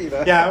 Yeah. You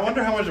know? Yeah, I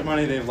wonder how much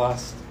money they've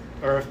lost.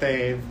 Or if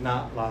they've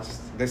not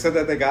lost. They said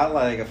that they got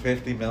like a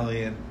 50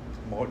 million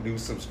more new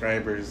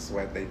subscribers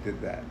when they did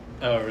that.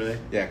 Oh, really?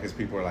 Yeah, because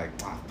people were like,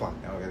 "Wow, fuck,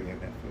 now I gotta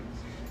get Netflix."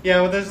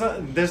 Yeah, well,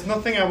 there's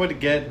nothing I would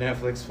get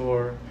Netflix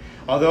for.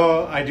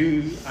 Although I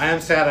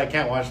am sad I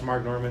can't watch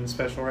Mark Norman's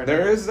special right now.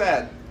 There is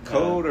that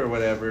code or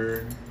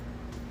whatever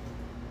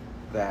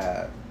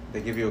that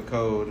they give you a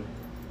code.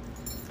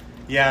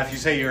 Yeah, if you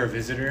say you're a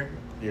visitor,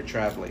 you're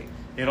traveling.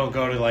 It'll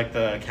go to like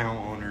the account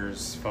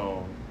owner's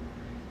phone,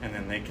 and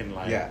then they can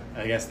like,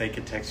 I guess they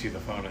could text you the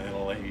phone, and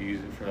it'll let you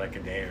use it for like a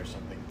day or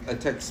something. I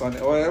text on.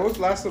 Well, it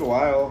lasted a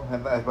while,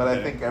 but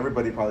I think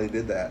everybody probably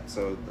did that.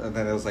 So and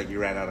then it was like you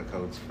ran out of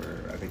codes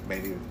for. I think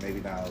maybe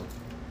now.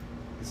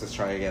 Let's just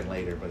try again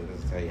later, but it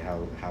doesn't tell you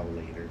how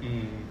later.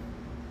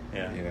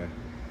 Yeah. You know.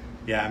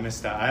 Yeah, I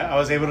missed out. I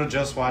was able to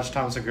just watch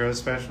Tom Segura's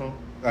special.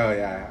 Oh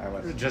yeah, I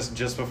was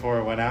just before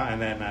it went out,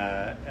 and then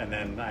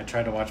I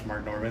tried to watch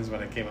Mark Norman's,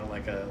 but it came out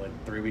like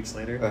 3 weeks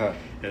later.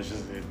 It was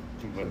just it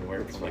wouldn't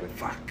work. I'm like,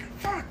 fuck.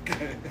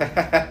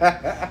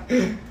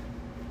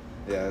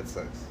 Yeah, it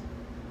sucks,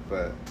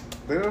 but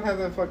they don't have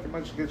that fucking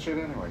much good shit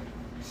anyway.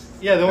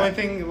 Yeah, the only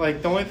thing I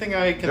can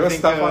think there was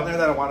stuff on there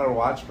that I wanted to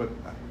watch, but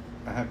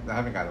I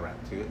haven't got around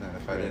to it. And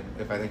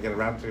if I didn't get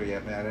around to it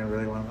yet, man, I didn't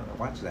really want to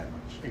watch that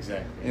much.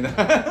 Exactly. You know.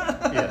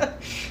 Yeah.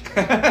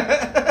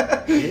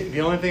 The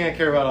only thing I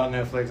care about on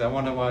Netflix,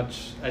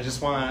 I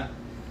just want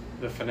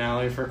the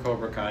finale for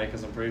Cobra Kai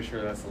because I'm pretty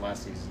sure that's the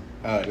last season.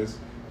 Oh, it is?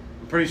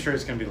 I'm pretty sure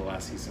it's going to be the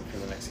last season for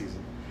the next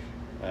season.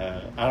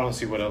 I don't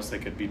see what else they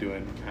could be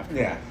doing after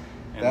that.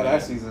 And that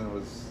last season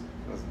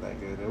wasn't that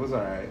good. It was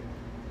alright.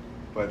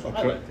 But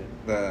I liked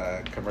it.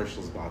 The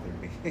commercials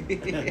bothered me. I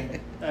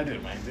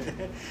didn't mind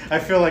it. I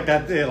feel like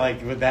that,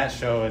 like with that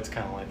show, it's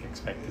kind of like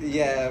expected.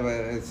 Yeah, but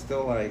it's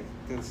still like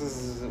this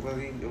is what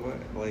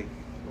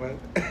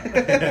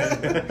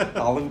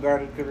Olive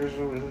Garden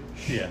commercial, really?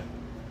 Yeah,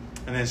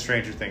 and then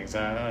Stranger Things.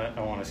 I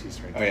want to see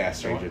Stranger. Oh yeah,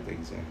 Stranger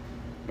Things. Yeah.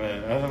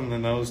 But other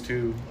than those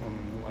two,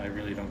 I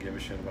really don't give a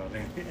shit about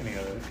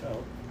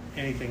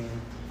anything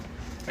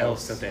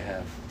else that they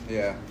have.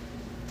 Yeah.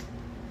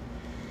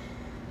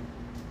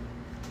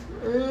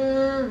 I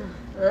don't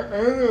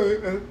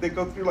know. They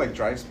go through like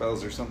dry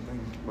spells or something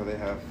where they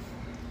have.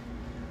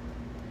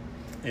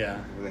 Yeah.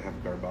 Where they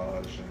have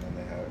garbage and then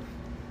they have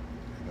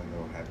and then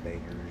they'll have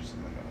bangers,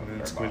 and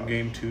then Squid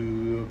Game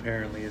 2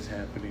 apparently is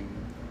happening.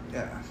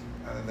 Yeah,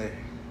 and then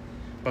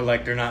But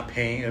like they're not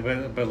paying.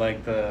 But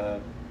like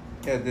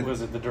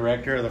was it the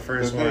director of the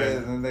first one?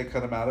 And then they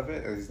cut him out of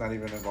it. He's not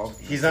even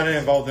involved. He's not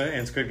involved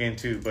in Squid Game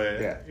 2,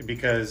 but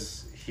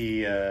because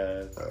he.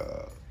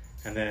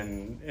 And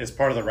then as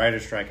part of the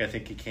writer's strike, I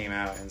think he came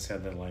out and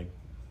said that like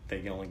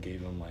they only gave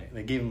him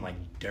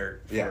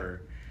dirt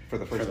for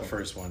the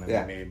first one, and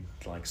they made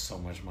like so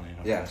much money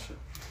off that shit.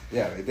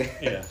 Yeah, they did.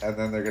 Yeah. And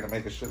then they're gonna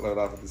make a shitload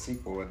off of the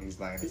sequel, and he's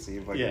not gonna see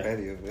like a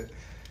penny of it.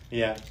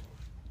 Yeah.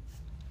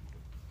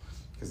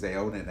 Because they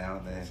own it now,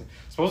 and then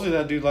supposedly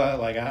that dude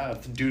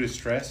due to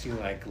stress, he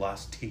like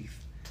lost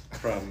teeth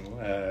from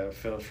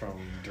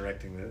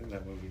directing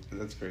that movie.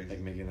 That's crazy. Like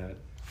making that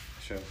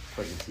show.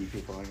 Fucking teeth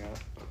are falling out.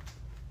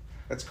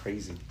 That's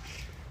crazy.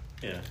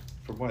 Yeah.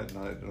 From what?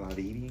 Not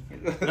eating?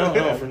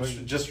 No, from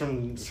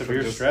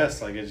severe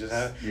stress. Like it just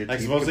like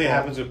supposedly it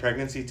happens with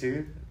pregnancy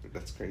too.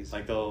 That's crazy.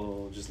 Like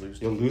they'll just lose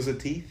teeth. You'll lose a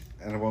teeth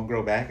and it won't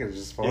grow back and it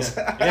just falls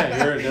out. Yeah,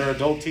 they're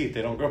adult teeth.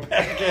 They don't grow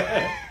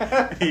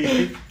back.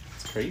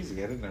 It's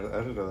crazy. I didn't know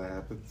that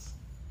happens.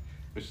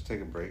 We should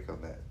take a break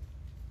on that.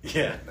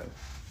 Yeah. No.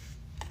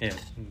 Yeah.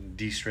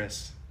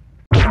 De-stress.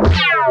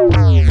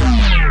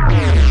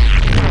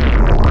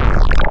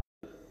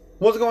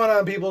 What's going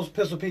on, peoples?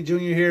 Pistol Pete Jr.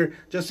 here.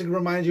 Just to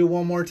remind you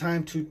one more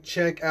time to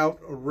check out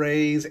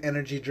Ray's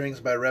Energy Drinks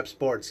by Rep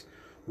Sports.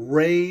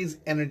 Ray's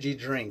Energy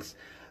Drinks.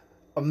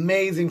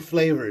 Amazing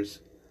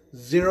flavors.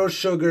 Zero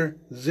sugar,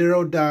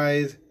 zero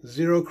dyes,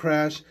 zero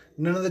crash.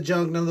 None of the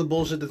junk, none of the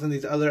bullshit that's in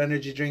these other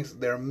energy drinks.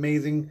 They're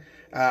amazing.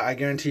 I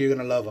guarantee you're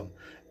going to love them.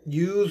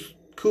 Use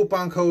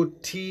coupon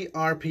code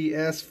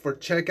TRPS for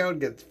checkout.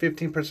 Get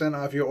 15%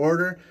 off your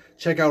order.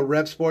 Check out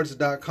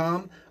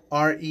repsports.com.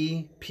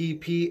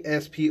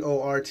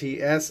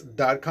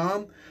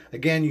 REPPSPORTS.com.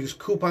 Again, use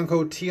coupon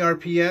code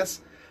TRPS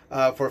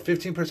for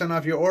 15%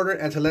 off your order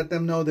and to let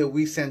them know that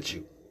we sent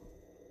you.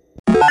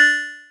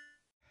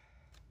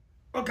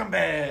 Welcome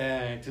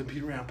back to the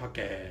Pete Around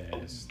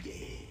Podcast. Yeah.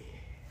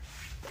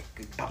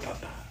 Good I'll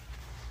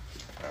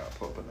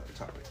pull up another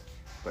topic.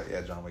 But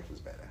yeah, John Wick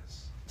was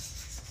badass.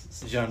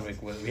 John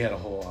Wick we had a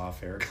whole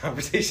off-air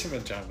conversation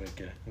about John Wick.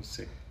 Yeah, it was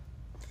sick.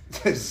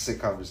 It's a sick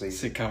conversation.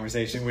 Sick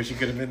conversation. Wish you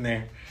could have been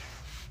there.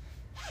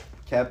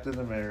 Captain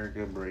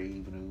America: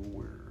 Brave New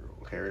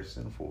World.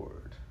 Harrison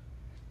Ford.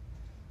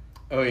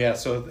 Oh yeah,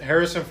 so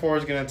Harrison Ford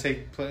is gonna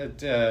take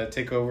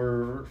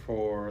over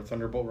for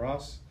Thunderbolt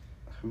Ross.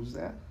 Who's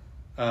that?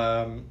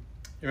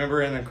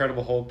 Remember in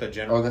Incredible Hulk, the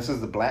general? Oh, this is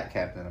the Black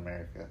Captain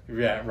America.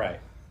 Yeah, right.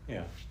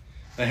 Yeah.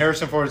 Now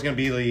Harrison Ford is gonna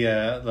be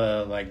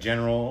the like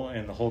general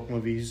in the Hulk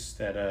movies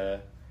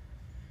that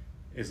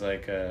is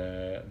like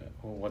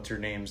what's her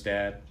name's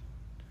dad.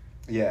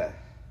 Yeah.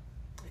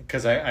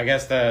 Because I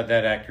guess that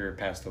actor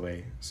passed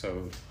away,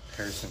 so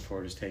Harrison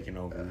Ford is taking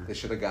over. They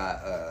should have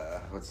got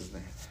what's his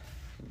name?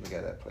 The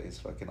guy that plays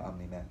fucking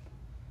Omni-Man.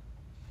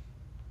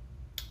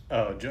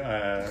 Oh,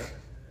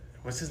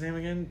 what's his name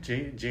again?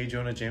 J.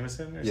 Jonah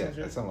Jameson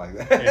or something like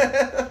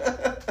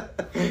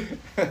that. Yeah.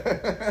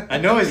 I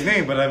know his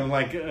name, but I'm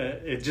like,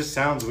 it just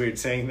sounds weird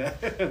saying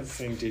that.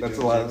 Saying J. That's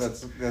Jonah a lot.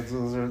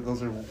 Jameson.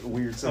 Those are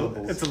weird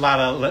syllables. It's a lot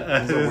of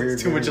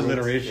it's too much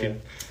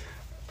alliteration.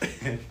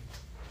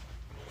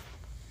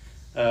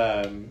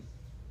 Yeah.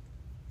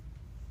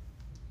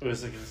 What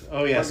was it?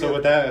 Oh yeah, so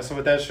with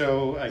that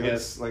show, I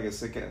guess like a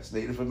sick ass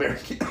Native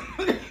American.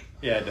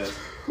 Yeah, it does.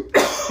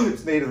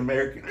 It's Native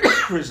American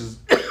versus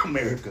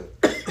America.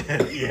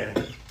 Yeah,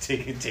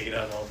 taking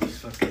out all these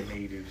fucking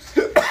natives,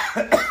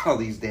 all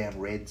these damn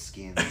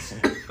redskins.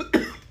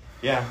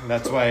 Yeah,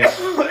 that's why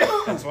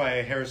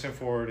Harrison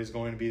Ford is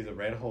going to be the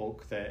Red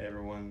Hulk that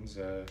everyone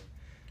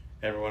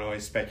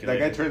always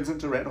speculated. That guy turns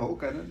into Red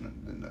Hulk. I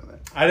didn't know that.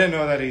 I didn't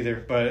know that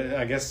either, but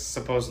I guess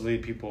supposedly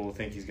people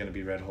think he's going to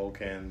be Red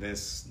Hulk, and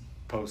this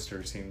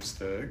poster seems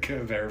to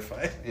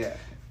verify. Yeah,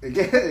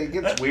 it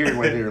gets weird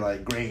when they're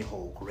like Gray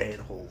Hulk, Red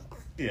Hulk.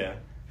 Yeah.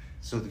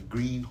 So the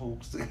Green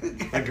Hulk's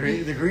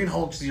the Green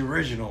Hulk's the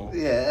original.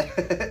 Yeah.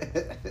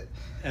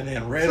 And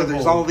then Red Hulk. So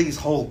there's all these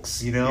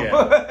Hulks, you know.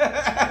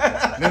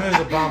 Yeah. Then there's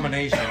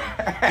Abomination.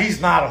 He's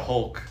not a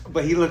Hulk,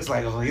 but he looks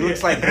like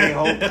Gray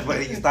Hulk,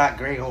 but he's not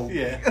Gray Hulk.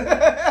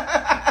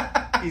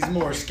 Yeah. He's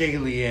more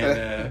scaly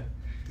and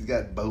he's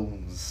got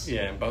bones.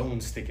 Yeah, and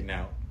bones sticking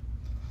out.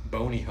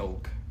 Bony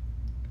Hulk.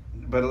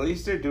 But at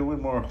least they're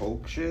doing more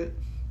Hulk shit.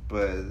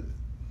 But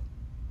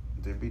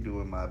they'd be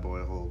doing my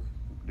boy Hulk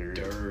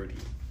dirty.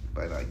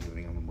 By not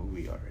giving him a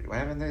movie already. Why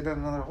haven't they done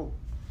another Hulk?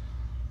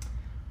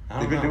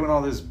 They've been doing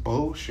all this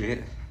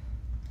bullshit.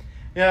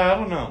 Yeah, I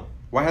don't know.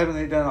 Why haven't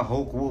they done a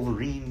Hulk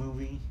Wolverine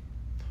movie?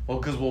 Well,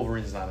 because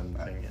Wolverine's not in the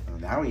thing yet.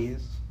 Now he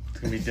is.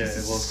 It's gonna be dead.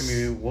 Well, it's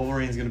gonna be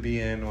Wolverine's gonna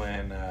be in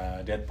when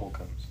Deadpool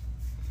comes.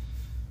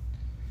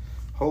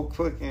 Hulk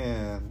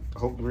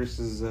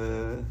versus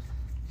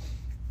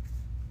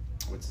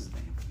what's his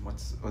name?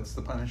 What's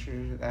the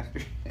Punisher actor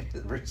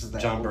versus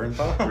that John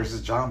Bernthal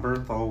versus John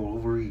Bernthal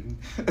Wolverine.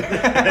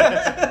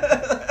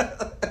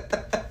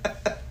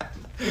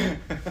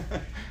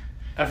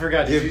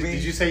 forgot.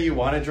 Did you say you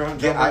wanted John?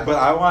 But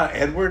I want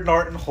Edward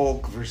Norton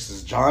Hulk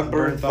versus John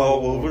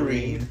Bernthal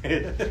Wolverine.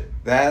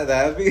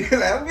 that'd be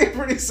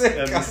pretty sick.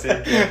 That'd be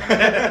sick.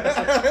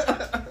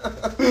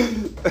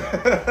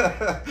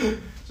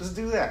 Just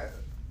do that.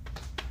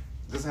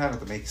 It doesn't have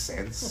to make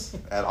sense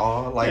at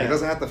all. Like, it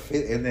doesn't have to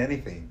fit into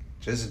anything.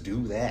 Just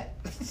do that.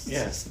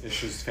 Yes,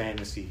 it's just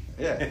fantasy.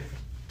 Yeah.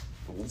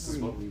 This is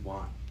what we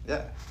want.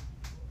 Yeah.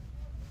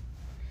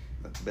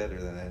 That's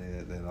better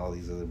than all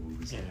these other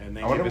movies. Yeah, and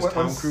then give us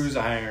Tom Cruise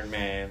Iron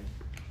Man.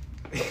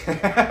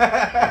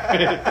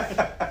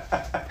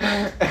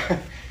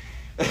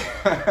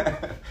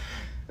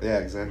 Yeah,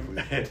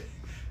 exactly.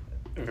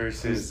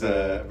 versus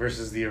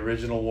the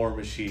original War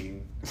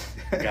Machine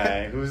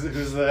guy. Who's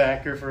the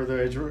actor for the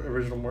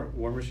original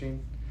War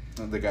Machine?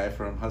 The guy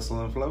from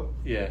Hustle and Flow?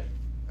 Yeah.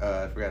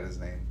 I forgot his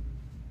name.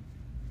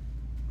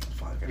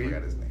 Fuck, I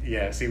forgot his name.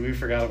 Yeah, see, we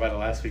forgot about it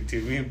last week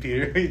too. Me and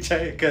Peter,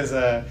 because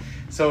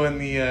so in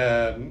the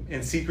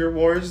in Secret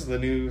Wars, the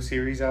new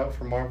series out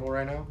from Marvel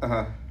right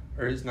now,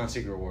 or it's not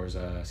Secret Wars,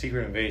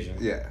 Secret Invasion.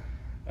 Yeah.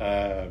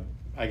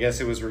 I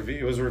guess it was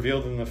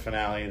revealed in the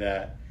finale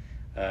that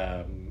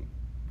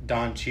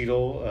Don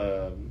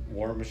Cheadle,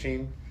 War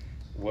Machine,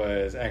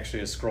 was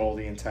actually a Skrull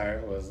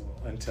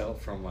until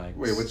from like.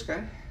 Wait, which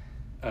guy?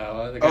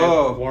 The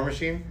guy War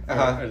Machine,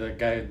 or the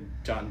guy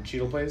John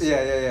Cheadle plays.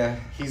 Yeah.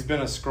 He's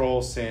been a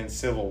Skrull since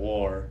Civil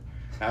War,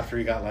 after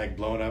he got like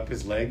blown up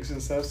his legs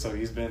and stuff. So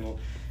he's been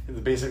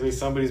basically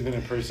somebody's been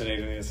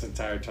impersonating him this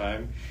entire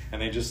time,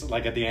 and they just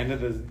like at the end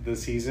of the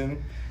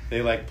season,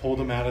 they like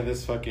pulled him out of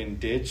this fucking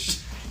ditch.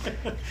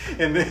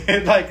 And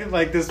then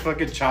like this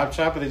fucking chop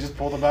shop, and they just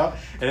pulled him out,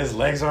 and his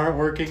legs aren't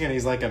working, and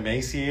he's like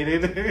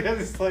emaciated.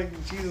 It's like,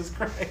 Jesus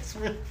Christ,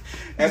 man.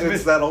 And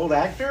it's that old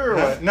actor, or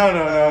what?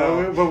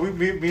 No. But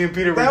me and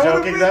Peter were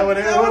joking. That would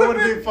have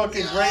been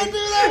fucking great. Dude,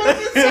 that would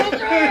have been so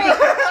good.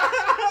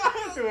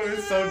 It would have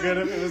been so good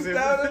if it was him.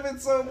 That would have been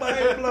so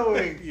mind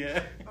blowing.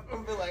 Yeah. I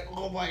would be like,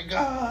 oh my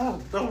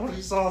god,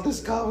 nobody saw this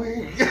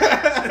coming. Dude,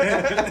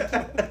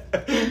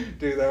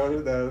 that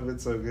would have been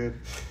so good.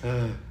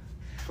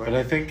 But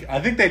I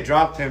think they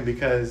dropped him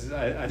because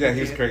I think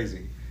he's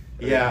crazy.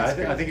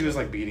 I think he was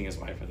like beating his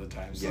wife at the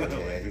time. So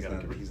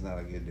he's not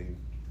a good dude.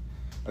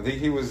 I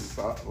think he was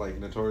like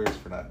notorious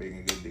for not being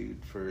a good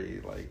dude for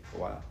like a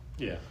while.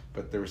 Yeah,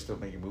 but they were still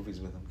making movies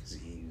with him because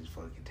he was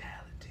fucking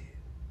talented.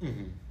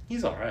 Mm-hmm.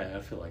 He's all right. I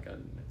feel like I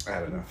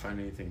don't know. Find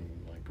anything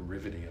like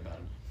riveting about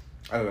him.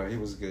 I don't know. He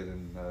was good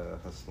in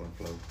Hustle and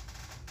Flow.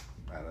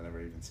 I've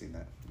never even seen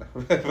that.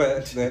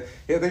 But I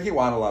think he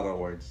won a lot of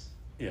awards.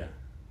 Yeah.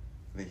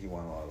 I think he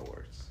won a lot of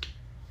awards.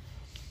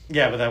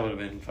 Yeah, but that would have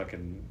been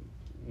fucking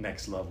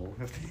next level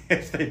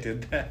if they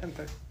did that.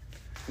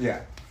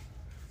 Yeah,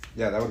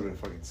 that would have been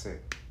fucking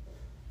sick.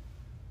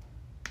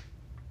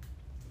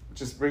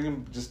 Just bring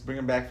him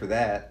back for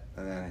that,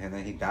 and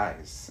then he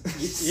dies.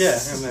 Yeah,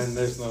 and then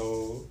there's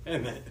no,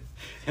 and then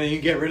you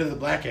get rid of the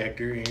black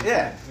actor. And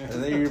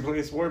then you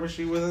replace War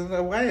Machine with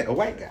a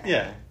white guy.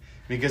 Yeah,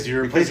 because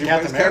you replace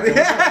Captain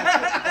America.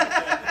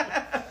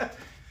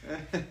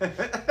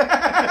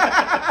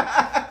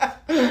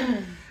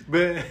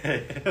 But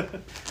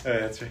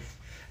that's right.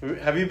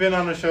 Have you been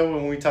on a show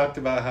when we talked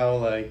about how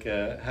they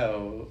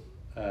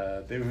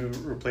were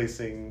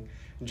replacing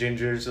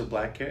gingers with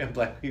black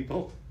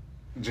people?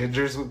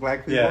 Gingers with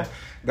black people? Yeah.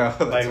 No,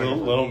 that's like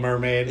Little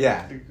Mermaid.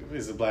 Yeah.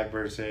 Is a black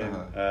person.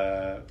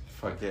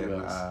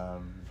 Fucking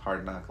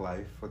Hard Knock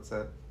Life. What's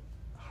that?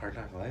 Hard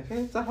Knock Life?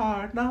 It's a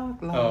hard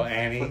knock life. Oh,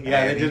 Annie.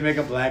 Yeah, Annie. They did make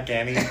a black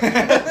Annie.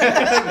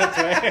 That's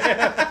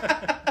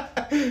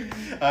right.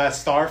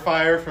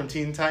 Starfire from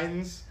Teen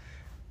Titans.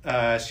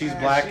 She's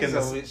black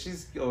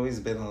she's always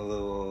been a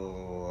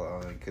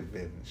little.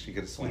 She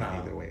could have swung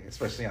either way,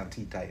 especially on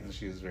Teen Titans.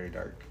 She was very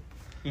dark.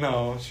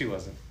 No, she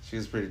wasn't. She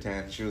was pretty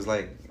tan. She was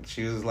like.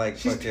 She's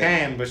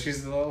tan, but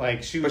she's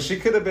like she. But she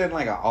could have been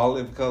like an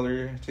olive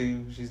color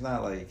too. She's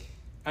not like.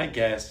 I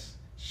guess.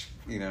 She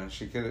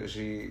could.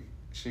 She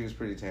was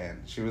pretty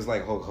tan. She was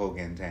like Hulk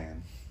Hogan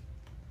tan.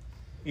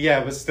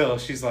 Yeah, but still,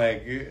 she's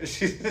like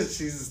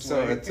she's.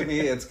 So like, to me,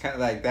 it's kind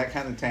of like that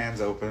kind of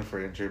tan's open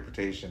for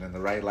interpretation in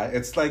the right light.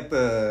 It's like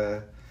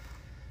the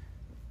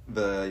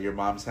your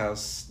mom's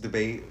house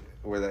debate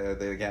where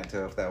they can't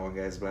tell if that one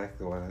guy's black.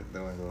 The one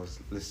goes,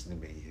 "Listen to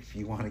me. If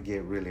you want to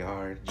get really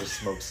hard, just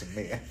smoke some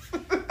meth."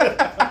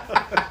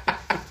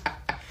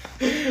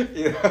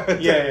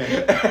 Yeah.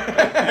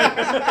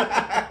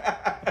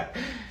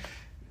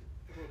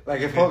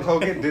 Like if Hulk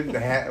Hogan didn't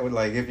have,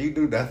 like if you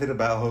knew nothing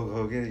about Hulk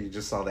Hogan, you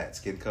just saw that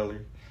skin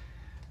color,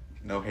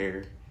 no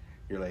hair,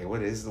 you're like,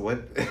 what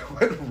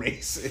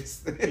race is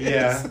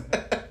this?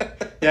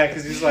 Yeah,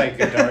 because he's like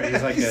a dark.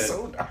 He's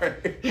so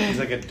dark. He's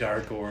like a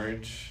dark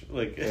orange.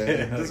 Like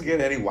it doesn't get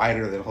any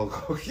whiter than Hulk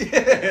Hogan.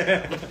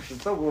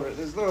 There's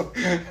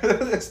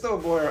no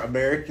more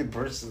American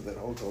person than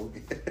Hulk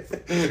Hogan.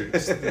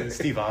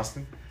 Steve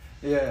Austin.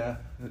 Yeah,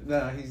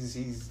 no, he's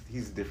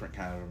a different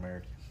kind of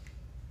American.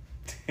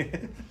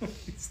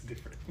 He's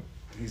different.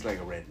 He's like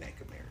a redneck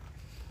American.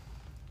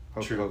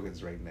 Hulk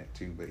Hogan's redneck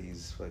too, but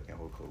he's fucking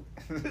Hulk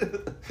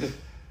Hogan.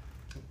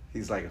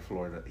 He's like a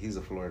Florida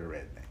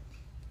redneck.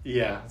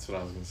 Yeah, that's what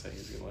I was gonna say.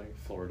 He's like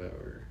Florida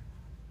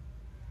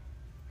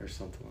or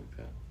something like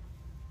that.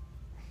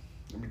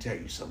 Let me tell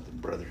you something,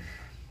 brother.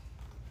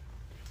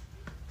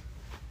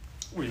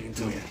 What are you gonna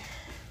tell me?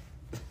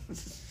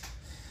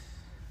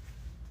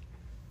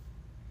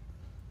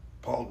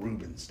 Paul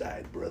Rubens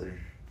died, brother.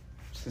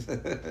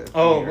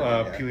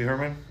 Pee Wee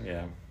Herman?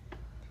 Yeah.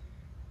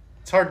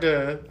 It's hard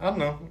to, I don't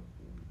know.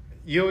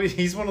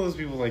 He's one of those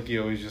people, like,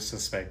 you always just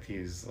suspect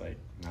he's, like,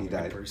 not he a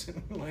died. good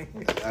person. Like,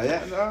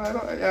 yeah, no, I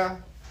don't, yeah.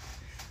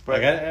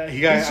 But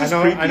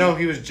like, I know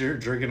he was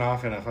jerking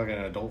off in a fucking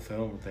adult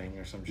film thing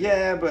or some shit.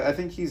 Yeah, but I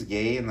think he's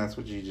gay, and that's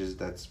what you did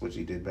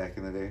back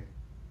in the day.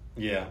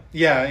 Yeah.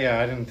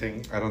 I don't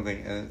think.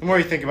 The more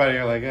you think about it,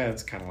 you're like,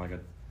 it's kind of like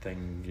a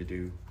thing you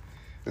do.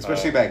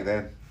 Especially back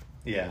then.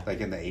 Yeah. Like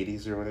in the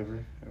 80s or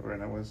whatever, when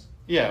that was.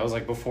 Yeah, it was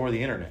like before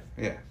the internet.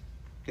 Yeah.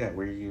 Yeah,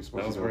 where are you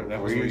supposed to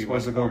go? Where you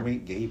supposed to go porn.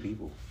 meet gay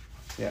people?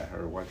 Yeah,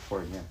 or watch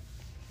porn,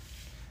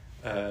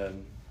 yeah.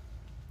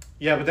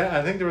 Yeah, but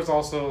I think there was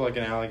also like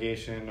an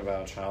allegation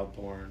about child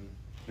porn.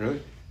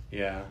 Really?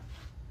 Yeah.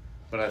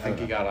 But I think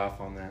he got off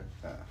on that.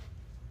 Are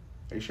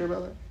you sure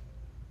about that?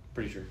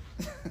 Pretty sure.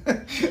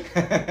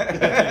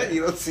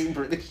 You don't seem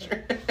pretty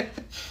sure.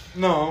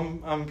 No,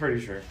 I'm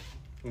pretty sure.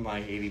 I'm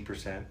like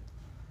 80%.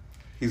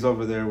 He's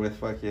over there with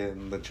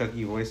fucking the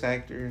Chucky voice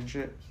actor and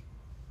shit.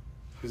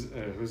 Who's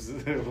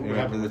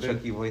Remember the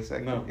Chucky voice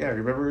actor? No. Yeah,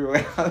 remember we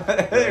went on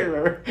that?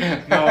 Remember?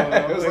 No,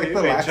 it was like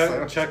the last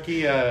time.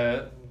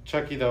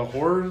 Chucky the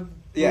horror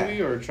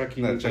movie or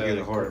Chucky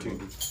the horror cartoon?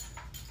 movie.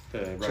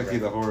 Chucky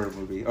The horror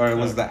movie, or it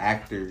was the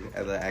actor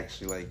that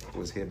actually like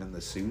was him in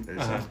the suit or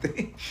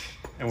something.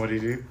 And what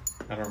did he do?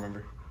 I don't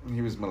remember. He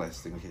was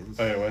molesting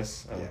kids. Oh, it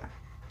was. Oh. Yeah.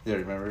 Yeah,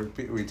 remember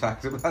we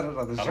talked about it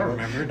on the show. I don't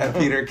remember. And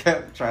Peter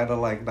kept trying to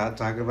like not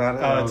talk about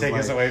it. Oh, take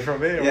us away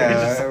from it.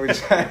 Yeah, we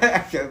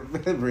kept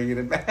bringing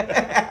it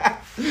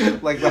back.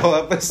 Like the whole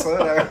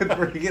episode, I would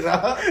bring it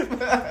up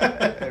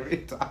every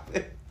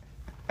topic.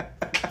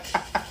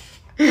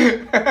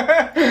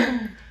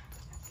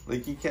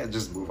 Like you can't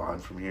just move on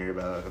from here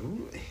about.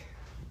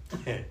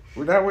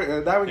 We got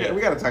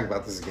to talk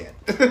about this again.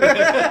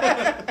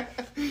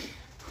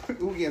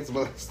 Who gets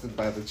molested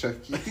by the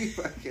Chucky?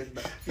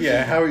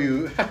 Yeah, how do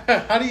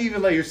you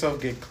even let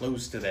yourself get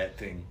close to that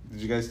thing?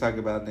 Did you guys talk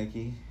about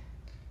Nicki?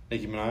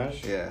 Nicki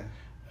Minaj? Yeah.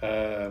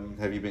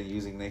 Have you been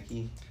using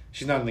Nicki?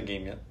 She's not in the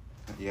game yet.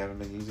 You haven't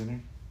been using her?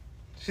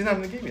 She's not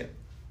in the game yet.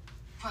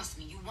 Trust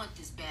me, you want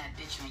this bad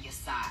bitch on your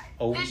side.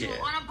 Oh, visual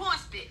yeah. on a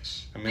boss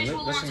bitch. I mean,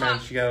 Visual listen, on man,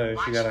 top. she gotta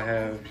Watch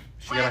have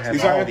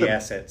These all aren't the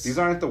assets. These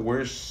aren't the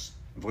worst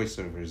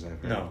voiceovers I've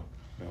heard. No.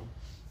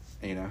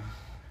 You know?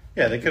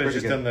 Yeah, they could have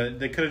Pretty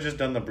just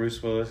done the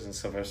Bruce Willis and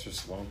Sylvester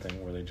Stallone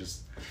thing where they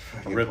just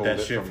Fucking ripped pulled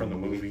that it shit from the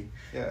movie.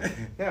 Yeah.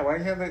 Yeah, why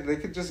can't they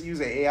could just use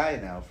AI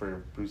now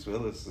for Bruce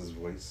Willis's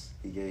voice.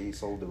 He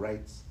sold the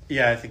rights.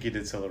 Yeah, I think he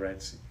did sell the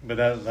rights, but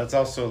that's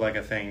also like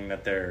a thing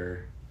that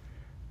they're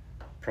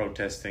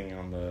protesting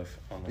on the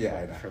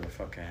for the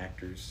fucking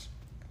actors,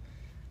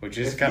 which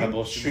is kind of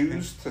bullshit. If you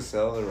choose to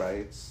sell the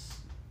rights,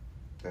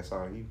 that's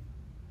on you.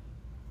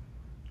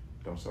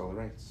 Don't sell the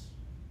rights.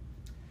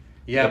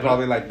 Yeah, they're but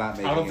probably like not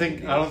making. I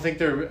don't think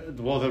they're.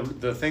 Well,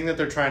 the thing that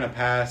they're trying to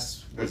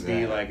pass would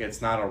be that? like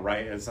it's not a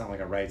right. It's not like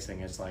a rights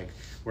thing. It's like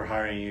we're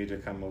hiring you to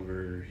come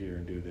over here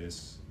and do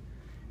this.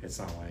 It's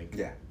not like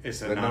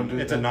It's a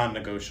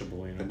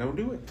non-negotiable. You know. Then don't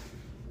do it.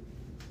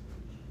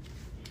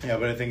 Yeah,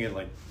 but I think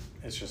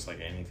it's just like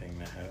anything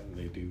that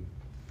they do.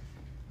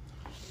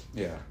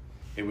 Yeah.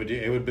 It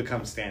would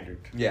become standard.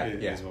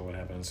 Is what would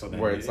happen. So then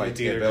where it's like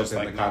either built just in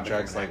like the not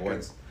contracts, become like an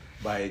once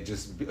by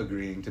just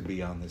agreeing to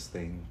be on this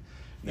thing.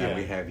 Now Yeah.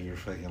 we have your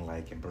fucking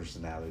like and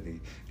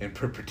personality in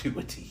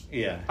perpetuity.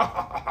 Yeah.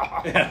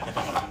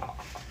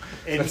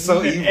 And, That's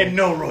so evil. And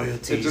no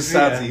royalties. It just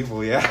sounds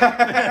evil,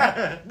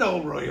 yeah.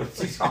 No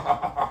royalties. The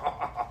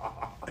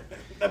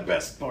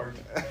best part.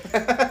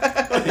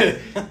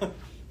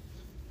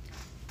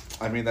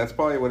 I mean, that's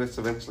probably what it's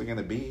eventually going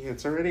to be.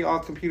 It's already all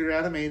computer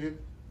animated.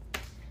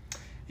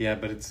 Yeah,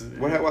 but it's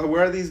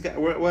Where are these guys?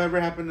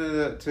 Whatever happened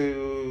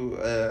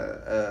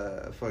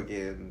to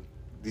fucking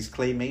these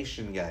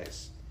claymation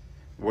guys?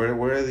 Where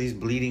are these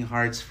bleeding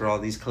hearts for all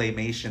these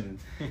claymation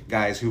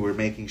guys who were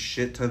making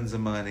shit tons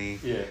of money?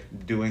 Yeah.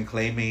 Doing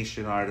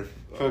claymation art.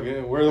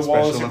 Okay, we're the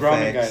Wallace and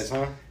Gromit guys,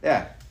 huh?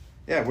 Yeah.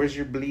 Yeah, where's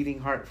your bleeding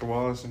heart for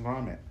Wallace and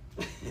Gromit?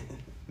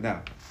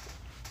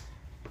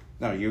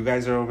 No, you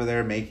guys are over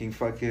there making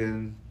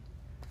fucking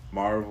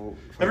Marvel.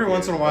 Every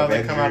once in a while,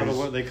 Avengers,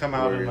 they come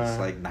out where and it's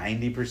like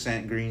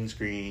 90% green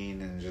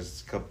screen and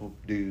just a couple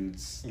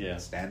dudes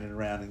standing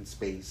around in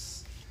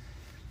space.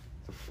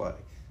 The fuck.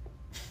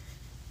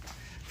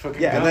 Fucking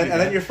Yeah, Gumby, and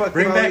then you're fucking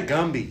bring over, back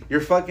Gumby.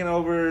 You're fucking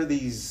over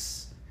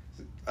these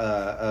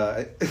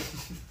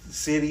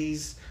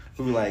cities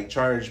who like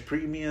charge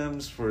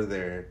premiums for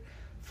their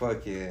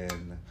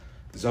fucking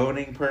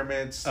zoning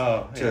permits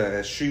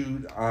to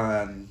shoot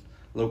on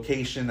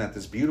location at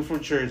this beautiful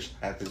church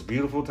at this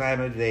beautiful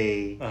time of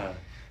day,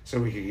 so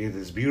we could get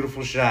this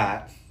beautiful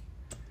shot.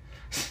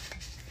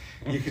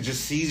 You could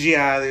just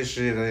CGI this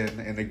shit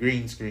in the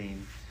green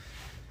screen.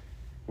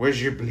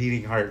 Where's your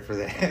bleeding heart for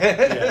that?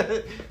 Yeah.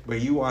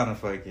 But you want to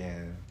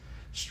fucking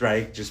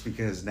strike just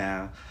because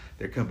now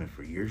they're coming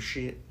for your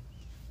shit?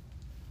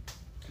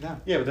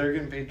 No. Yeah, but they're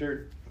getting paid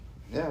dirt.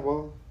 Yeah,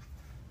 well,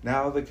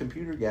 now the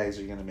computer guys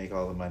are going to make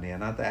all the money and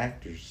not the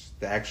actors.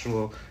 The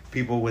actual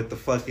people with the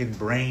fucking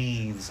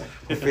brains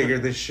who figure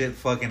this shit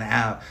fucking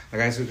out. The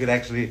guys who could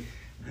actually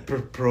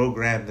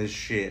program this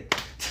shit.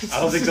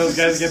 I don't think those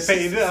guys get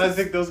paid. I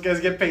think those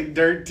guys get paid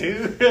dirt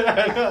too.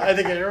 I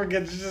think everyone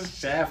gets just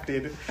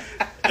shafted.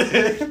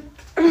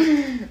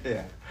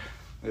 Yeah,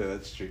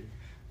 that's true.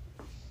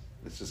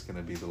 It's just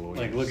gonna be the lawyers.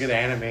 Like, look at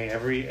anime.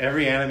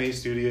 Every anime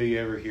studio you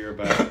ever hear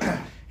about,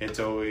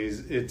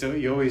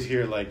 you always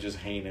hear like just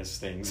heinous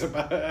things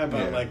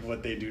about like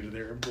what they do to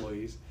their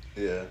employees.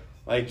 Yeah.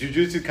 Like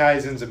Jujutsu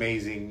Kaisen's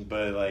amazing,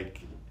 but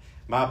like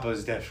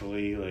Mappa's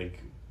definitely like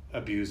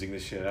abusing the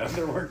shit out of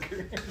their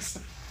workers.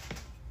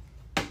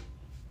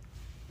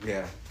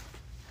 Yeah.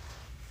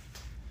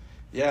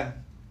 Yeah.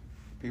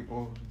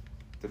 People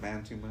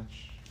demand too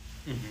much.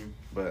 Mm-hmm.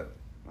 But,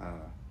 I don't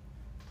know.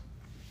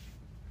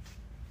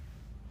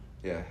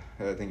 Yeah,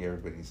 I think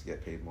everybody needs to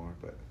get paid more,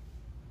 but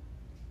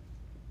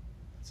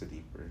it's a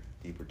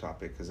deeper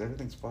topic because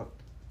everything's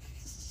fucked.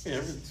 Yeah,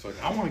 everything's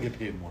fucked. I want to get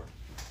paid more.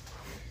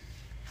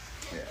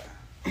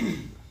 Yeah.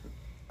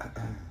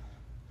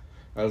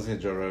 I was in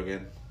Joe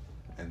Rogan,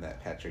 and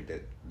that Patrick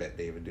Bet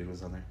David dude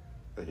was on there.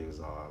 But he was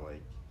all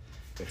like,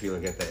 if you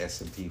look at the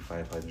S&P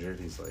 500,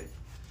 he's like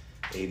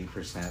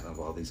 80% of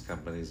all these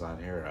companies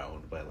on here are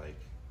owned by like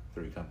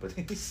 3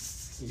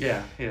 companies.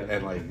 Yeah.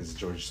 And like this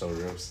George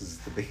Soros is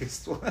the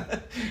biggest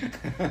one.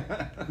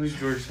 Who's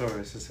George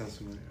Soros? That sounds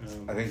familiar.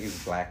 I think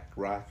he's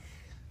BlackRock.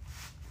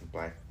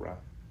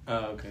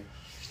 Oh, okay.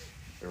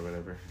 Or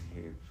whatever.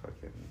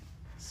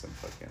 Some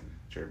fucking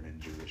German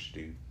Jewish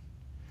dude.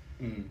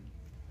 Who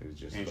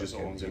just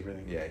owns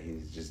everything. Yeah,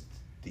 he just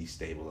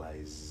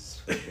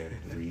destabilizes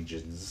fucking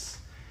regions.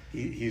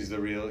 He's the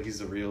real.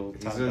 He's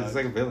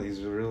like a villain.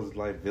 He's a real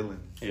life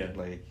villain. Yeah.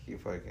 Like he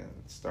fucking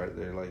started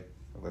there. Like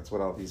that's what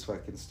all these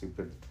fucking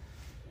stupid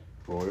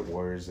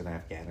wars in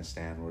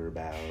Afghanistan were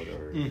about,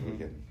 or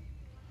fucking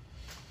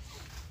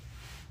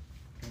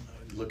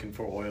looking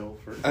for oil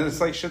for. And it's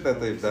like shit that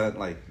they've done.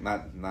 Like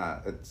not.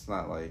 It's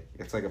not like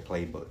it's like a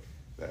playbook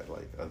that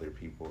like other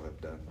people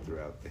have done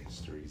throughout the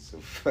history. So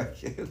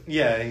fucking.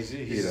 Yeah, he's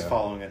just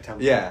following a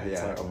template. Yeah,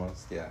 it's like,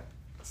 almost. Yeah.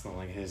 It's not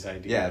like his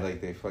idea. Yeah, like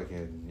they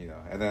fucking,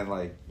 and then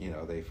like,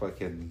 they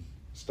fucking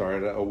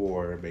started a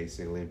war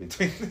basically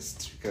between these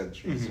 2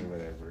 countries or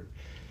whatever.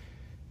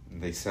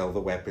 And they sell the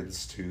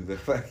weapons to the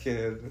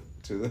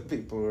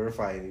people who are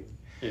fighting.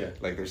 Yeah.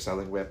 Like they're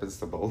selling weapons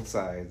to both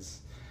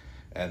sides.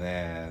 And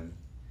then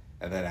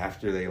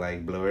after they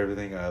like blow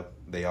everything up,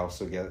 they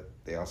also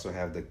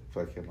have the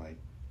fucking like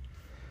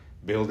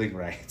building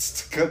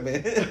rights to come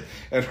in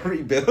and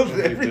rebuild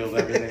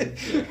everything.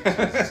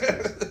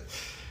 Yeah.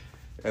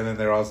 And then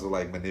they're also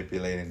like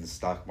manipulating the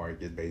stock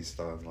market based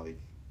on like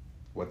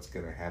what's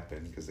gonna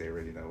happen because they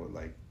already know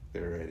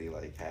they already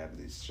like have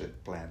this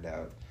shit planned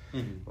out.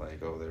 Like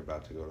they're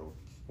about to go to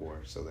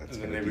war, so that's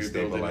and gonna then they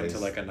rebuild it into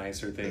like a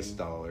nicer thing. This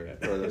dollar,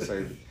 or they're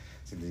saying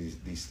to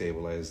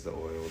destabilize the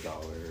oil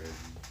dollar and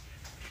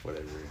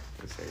whatever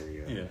this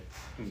area. Yeah,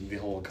 the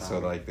whole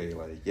economy.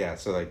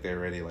 So they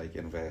already like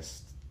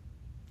invest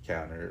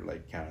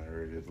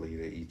counteratively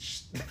to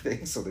each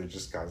thing, so they're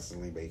just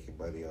constantly making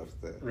money off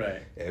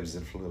the ebbs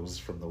and flows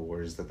from the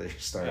wars that they're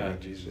starting. Oh,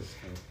 Jesus.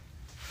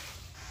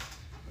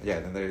 Yeah,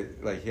 and then they're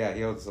like,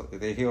 he owns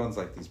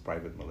like these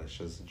private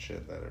militias and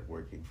shit that are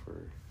working for.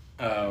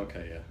 Oh,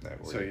 okay, yeah.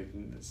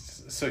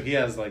 So he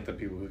has like the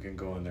people who can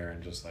go in there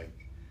and just like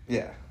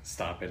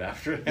stop it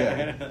after.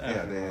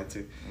 Yeah,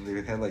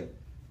 they had like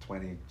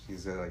 20.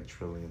 He's had like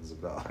trillions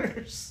of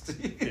dollars.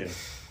 Yeah.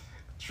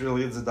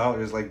 Trillions of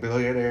dollars, like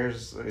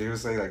billionaires. He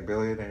was saying like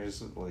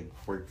billionaires like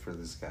work for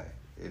this guy,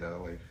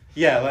 like.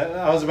 Yeah,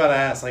 I was about to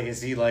ask, like,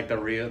 is he like the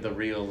real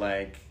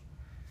like,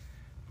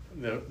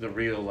 the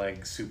real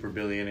like super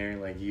billionaire?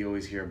 Like you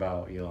always hear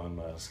about Elon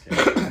Musk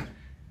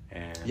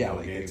and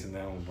Bill Gates and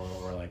them.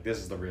 We're like, this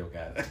is the real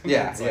guy.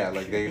 Yeah,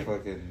 like they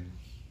fucking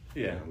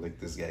lick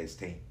this guy's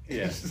taint.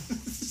 Yeah,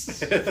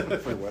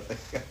 for what they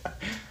got.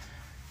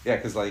 Yeah,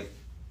 because like.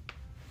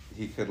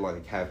 He could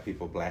like have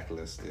people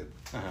blacklisted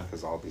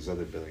because all these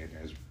other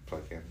billionaires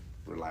fucking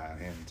rely on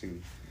him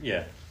too.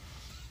 Yeah,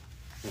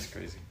 that's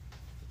crazy.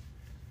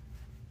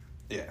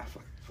 Yeah,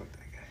 fuck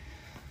that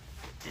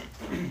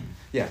guy.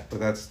 Yeah,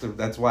 but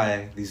that's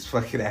why these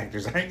fucking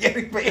actors aren't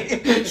getting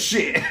paid.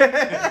 Shit.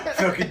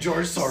 Fucking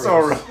George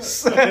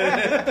Soros.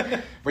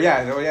 But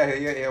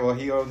yeah. Well,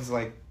 he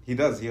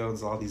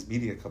owns all these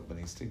media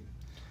companies too.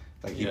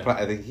 Like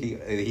I think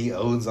he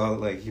owns all,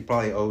 like he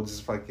probably owns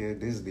fucking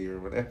Disney or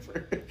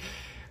whatever.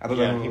 I don't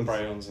know. Yeah, he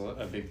probably owns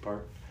a big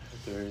part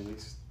at the very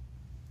least.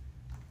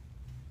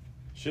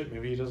 Shit,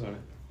 maybe he does own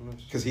it.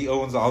 Because he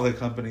owns all the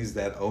companies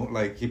that own,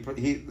 like,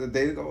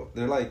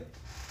 they're like,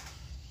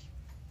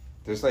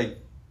 there's like,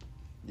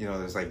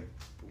 there's like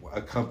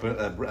a company,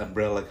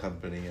 umbrella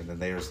company, and then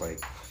there's like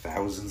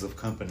thousands of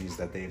companies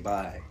that they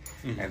buy,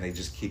 and they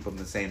just keep them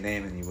the same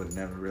name, and you would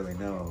never really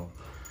know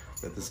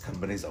that this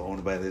company's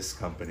owned by this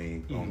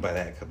company, owned by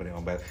that company,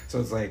 so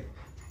it's like,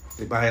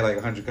 they buy like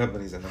 100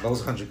 companies, and then those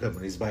 100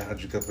 companies buy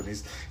 100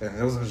 companies, and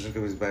those 100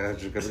 companies buy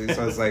 100 companies,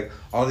 so it's like,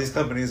 all these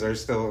companies are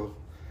still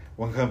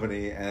one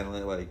company,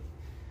 and like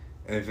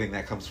anything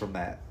that comes from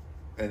that,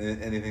 and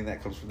anything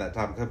that comes from that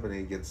top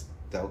company gets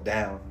dealt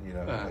down.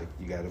 Like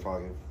you got to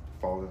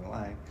fall in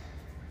line,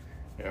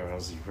 or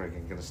else you're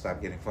freaking gonna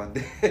stop getting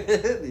funded.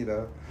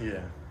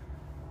 Yeah.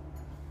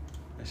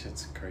 That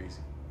shit's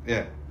crazy.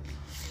 Yeah,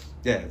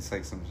 it's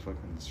like some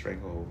fucking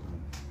stranglehold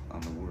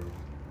on the world.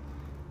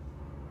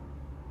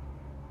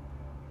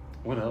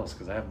 What else?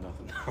 Because I have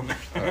nothing.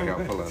 I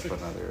gotta pull up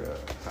another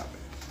topic.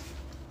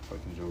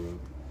 Fucking Joe Rogan.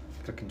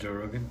 Fucking Joe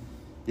Rogan.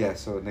 Yeah,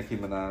 so Nicki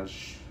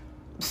Minaj.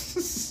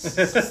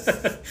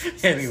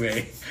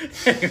 Anyway,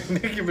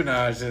 Nicki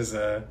Minaj is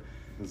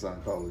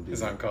on Call of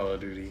Duty. on Call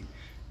of Duty.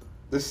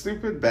 The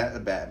stupid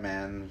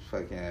Batman,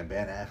 fucking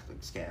Ben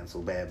Affleck's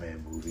canceled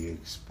Batman movie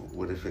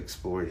would have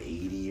explored 80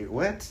 years.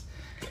 What?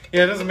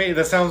 Yeah, it doesn't mean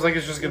that sounds like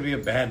it's just gonna be a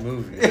bad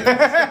movie.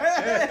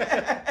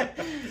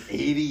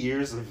 80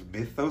 years of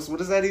mythos. What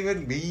does that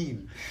even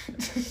mean?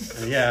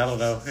 Yeah, I don't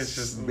know. It's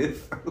just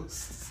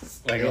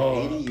mythos. Like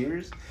 80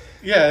 years.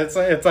 Yeah, it's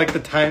like the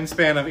time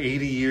span of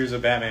 80 years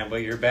of Batman,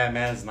 but your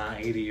Batman's not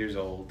 80 years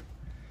old.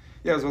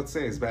 Yeah, I was about to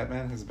say, is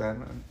Batman?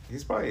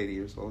 He's probably 80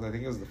 years old. I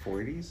think it was the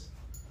 40s.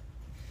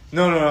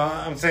 No.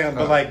 I'm saying,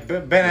 but like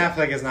Ben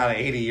Affleck is not an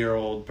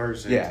 80-year-old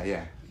person.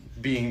 Yeah.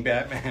 Being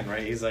Batman,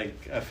 right? He's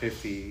like at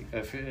the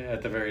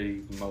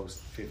very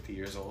most 50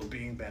 years old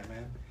being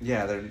Batman.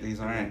 Yeah,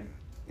 these aren't.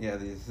 Yeah,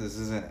 this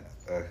isn't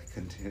a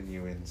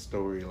continuing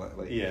story.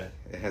 Like yeah,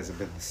 it hasn't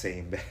been the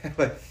same.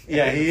 He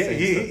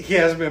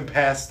hasn't been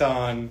passed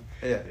on.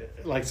 Yeah,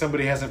 like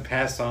somebody hasn't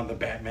passed on the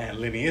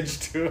Batman lineage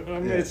to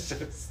him. Yeah. It's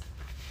just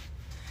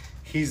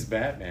he's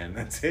Batman.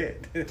 That's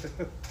it.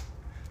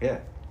 Yeah,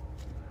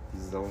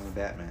 he's the only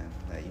Batman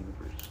in that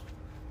universe,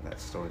 in that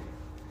story.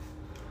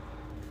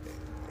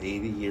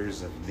 80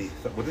 years of myth.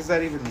 What does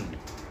that even mean?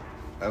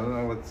 I don't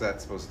know what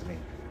that's supposed to mean.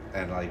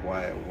 And like,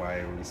 why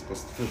are we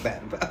supposed to feel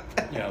bad about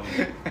that? Yeah,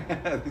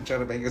 are they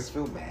trying to make us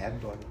feel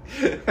bad?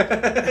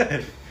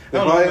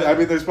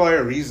 There's probably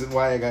a reason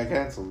why it got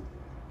canceled.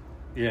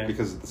 Yeah,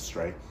 because of the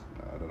strike.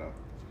 I don't know.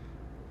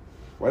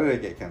 Why did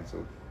it get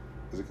canceled?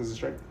 Is it because of the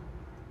strike?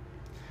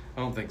 I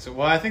don't think so.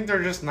 Well, I think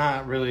they're just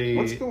not really.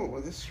 What's going on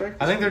with this strike?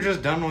 I think they're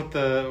just done with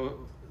the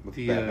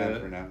Batman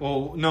for now.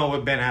 Well, no,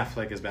 with Ben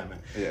Affleck as Batman.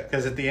 Yeah.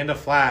 Because at the end of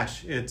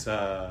Flash, it's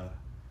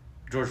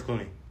George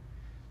Clooney.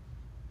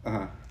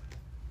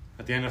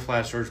 At the end of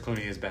Flash, George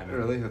Clooney is Batman.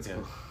 Really? That's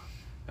cool.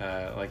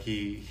 Like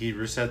he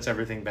resets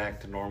everything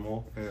back to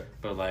normal. Yeah.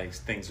 But like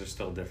things are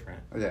still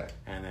different. Yeah.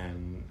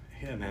 And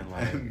then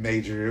like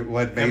major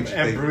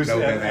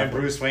and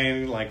Bruce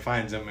Wayne like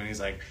finds him and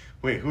he's like,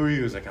 "Wait, who are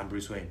you?" He's like, "I'm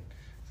Bruce Wayne."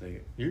 He's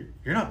like,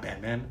 "You're not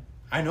Batman.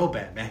 I know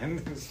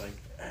Batman." It's like,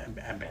 I'm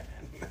Batman.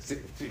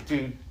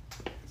 Dude,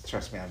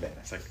 trust me, I'm Batman.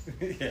 It's like,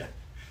 yeah.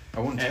 I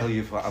wouldn't tell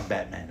you if I'm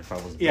Batman if I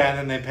was. Yeah,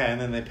 Batman.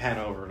 and then they pan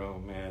over to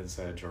him as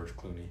George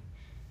Clooney.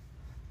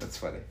 That's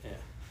funny. Yeah,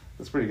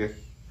 that's pretty good.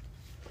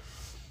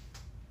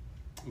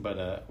 But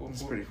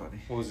it's pretty funny.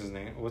 What was his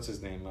name? What's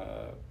his name?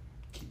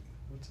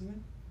 What's his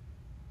name?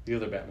 The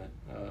other Batman.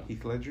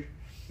 Heath Ledger.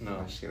 No,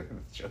 I'm just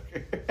kidding. It's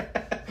Joker.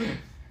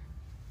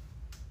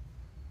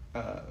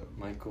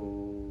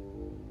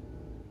 Michael.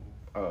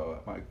 Oh,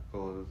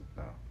 Michael.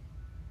 No.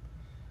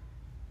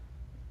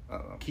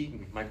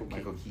 Keaton. Michael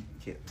Keaton.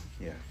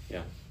 Yeah.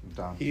 Yeah.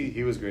 Dom.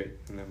 He was great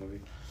in that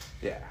movie.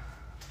 Yeah.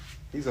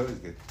 He's always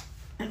good.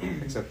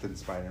 Except in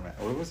Spider-Man.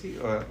 What was he?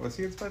 Was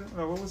he in Spider-Man?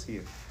 No, what was he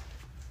in?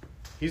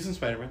 He's in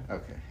Spider-Man.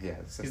 Okay, yeah.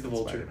 He's the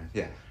Vulture. Spider-Man.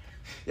 Yeah.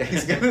 Yeah,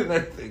 he's good in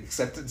everything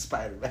except in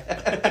Spider-Man.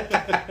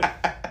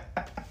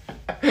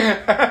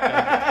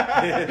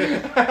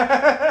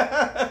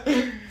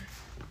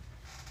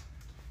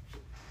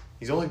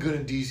 He's only good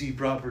in DC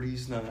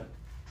properties, not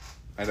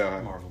I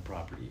know. Marvel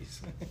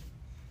properties.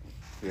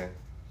 Yeah.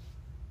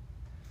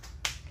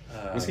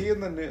 Was he in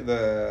the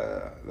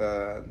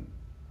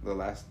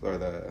last or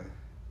the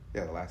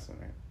last one,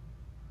 right?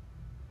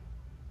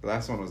 The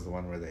last one was the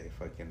one where they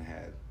fucking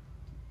had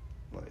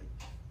like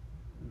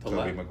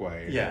Tobey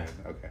Maguire. Yeah.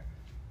 Okay.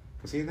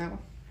 Was he in that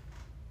one?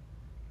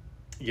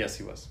 Yes,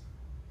 he was.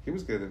 He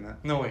was good in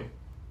that. No, wait.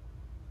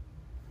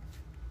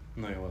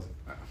 No, he wasn't.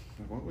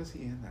 What was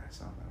he in that? I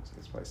saw that was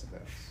his place of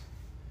death.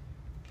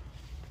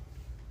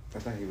 I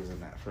thought he was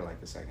in that for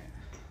like a second.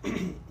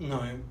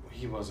 No,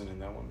 he wasn't in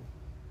that one.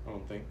 I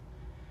don't think.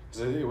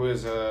 It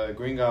was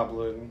Green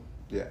Goblin.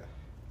 Yeah.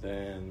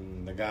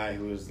 Then the guy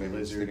who was the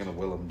lizard. Thinking of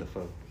Willem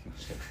Dafoe.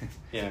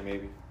 Yeah,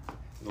 maybe.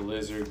 The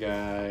lizard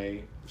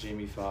guy,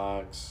 Jamie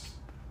Foxx,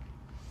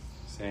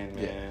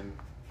 Sandman. Yeah.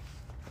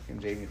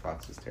 Fucking Jamie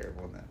Foxx was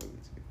terrible in that movie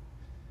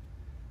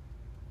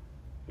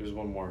too. There's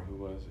one more. Who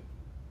was it?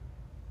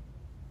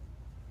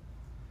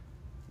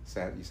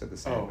 Sad. You said the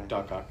same. Oh,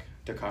 Doc Ock.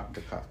 The cock.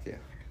 Yeah.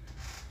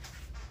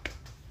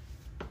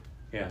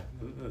 Yeah,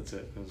 that's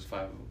it. It was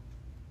 5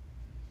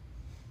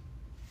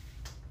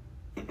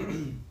 of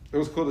them. It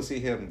was cool to see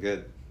him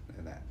good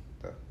in that,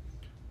 though.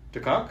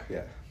 Doc?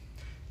 Yeah.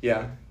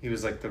 Yeah, he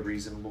was like the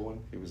reasonable one.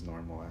 He was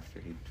normal after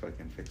he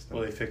fucking fixed them.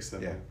 Well, they fixed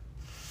them. Yeah.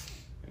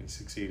 And he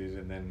succeeded,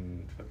 and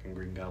then fucking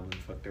Green Goblin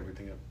fucked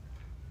everything up.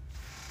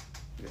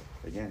 Yeah.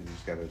 Again, you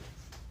just gotta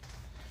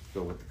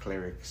go with the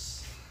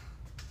clerics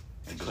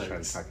and just try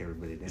to talk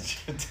everybody down.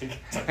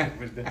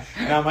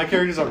 Now my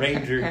character's a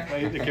ranger.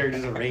 The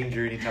character's a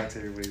ranger, and he talks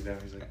everybody down.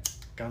 He's like,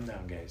 "Calm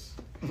down, guys."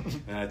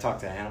 And I talk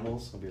to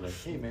animals. I'll be like,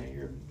 "Hey, man,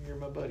 you're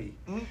my buddy."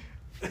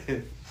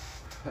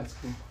 That's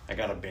cool. I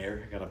got a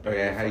bear. Oh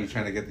yeah, how you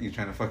trying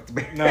to fuck the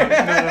bear? No,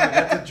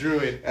 that's a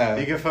druid.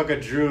 You can fuck a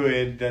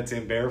druid that's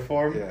in bear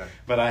form. Yeah.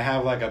 But I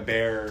have like a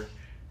bear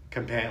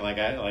companion.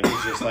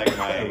 He's just like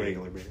my a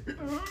regular bear.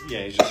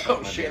 Yeah, he's just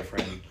like my bear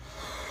friend.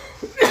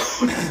 What's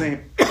his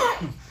name?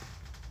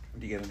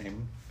 Do you get a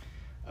name?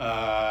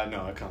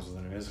 No, it comes with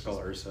a name. It's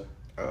called Ursa.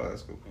 Oh,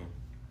 that's cool.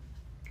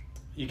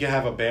 You can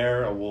have a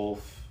bear, a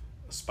wolf,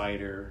 a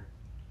spider,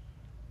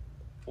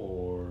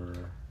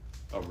 or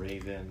a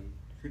raven,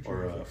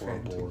 or a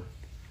boar.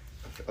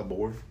 A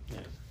boar? Yeah.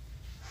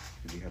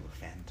 Did you have a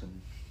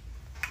phantom?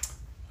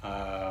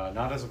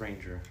 Not as a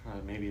ranger.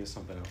 Maybe as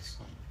something else.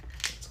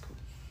 That's cool.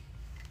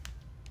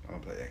 I'm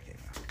gonna play that game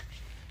now.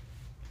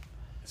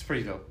 It's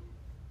pretty dope.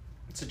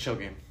 It's a chill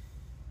game,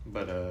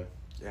 but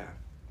yeah,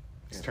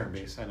 it's turn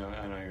based. I know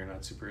you're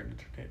not super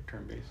into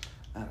turn based.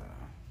 I don't know.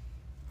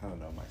 I don't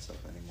know myself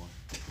anymore.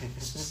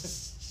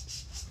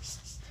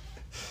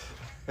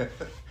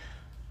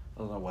 I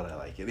don't know what I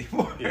like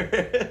anymore.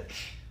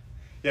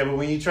 Yeah, but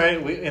when you try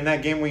in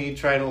that game, when you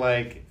try to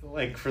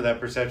like for that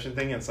perception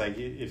thing, it's like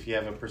if you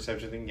have a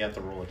perception thing, you have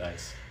to roll a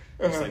dice.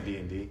 It's like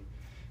D&D,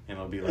 and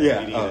it'll be like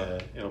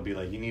it'll be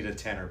like you need a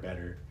 10 or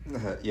better.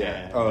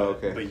 Yeah.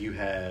 Okay. But you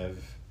have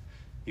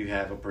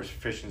a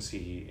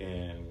proficiency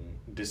in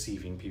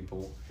deceiving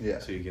people. Yeah.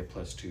 So you get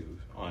 +2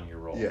 on your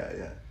roll.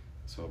 Yeah.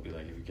 So it'll be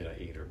like if you get an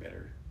 8 or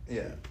better.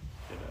 Yeah.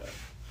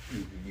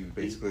 You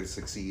basically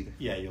succeed.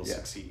 Yeah, you'll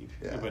succeed.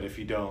 Yeah. But if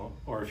you don't,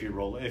 or if you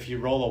roll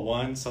a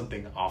 1,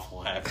 something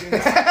awful happens.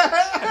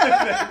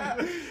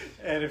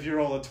 And if you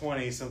roll a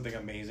 20, something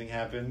amazing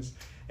happens,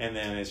 and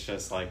then it's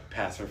just like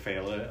pass or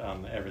fail it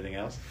on everything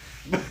else.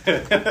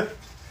 That's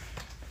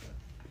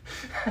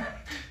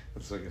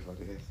like a funny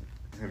thing.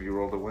 Have you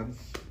rolled a 1?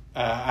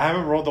 I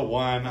haven't rolled a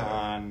 1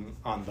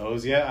 on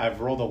those yet. I've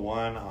rolled a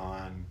 1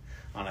 on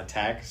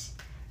attacks.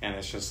 And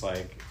it's just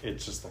like I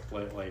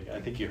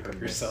think you hurt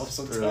yourself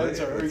sometimes,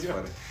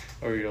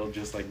 or you'll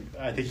just like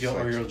I think you'll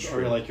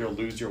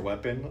lose your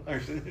weapon.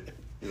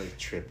 You like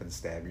trip and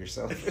stab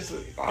yourself.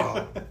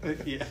 Oh.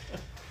 Yeah,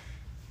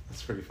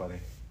 that's pretty funny.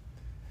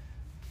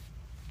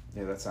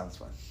 Yeah, that sounds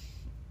fun.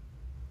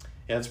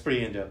 Yeah, it's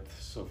pretty in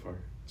depth so far.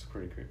 It's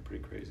pretty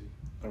crazy.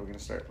 Are we gonna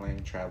start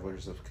playing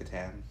Travelers of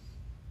Catan?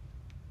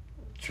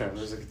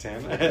 Travelers of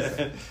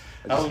Catan.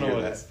 I don't know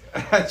what it's.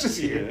 I just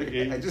hear.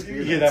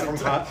 You hear that from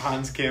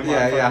Hans Kim.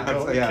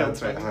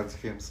 That's right. Hans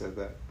Kim said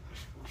that.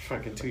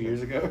 Fucking 2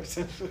 years ago.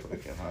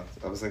 Fucking Hans.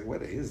 I was like,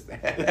 what is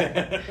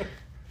that?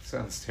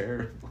 Sounds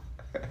terrible.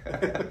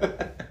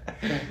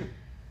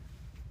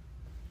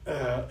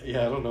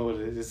 Yeah, I don't know what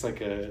it is. It's like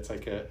a.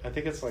 I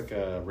think it's like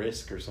a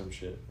Risk or some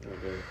shit.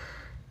 Like a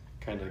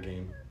kind of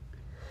game,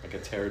 like a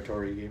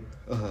territory game.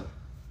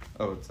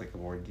 Oh, it's like a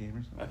board game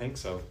or something? I think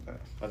so.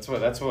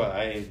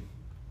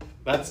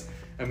 That's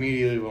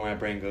immediately what my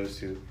brain goes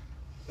to.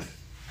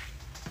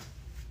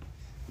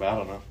 But I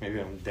don't know.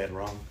 Maybe I'm dead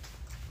wrong.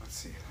 Let's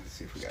see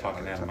if we Just got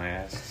talking out of my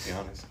ass, to be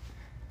honest.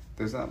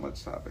 There's not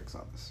much topics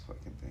on this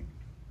fucking thing.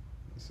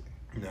 Let's see.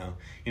 No.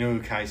 You know who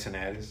Kai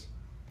Cenat is?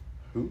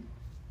 Who?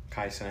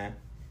 Kai Cenat.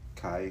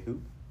 Kai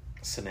who?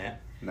 Cenat.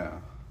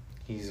 No.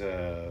 He's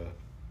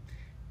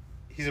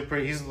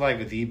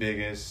like the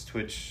biggest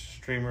Twitch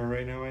streamer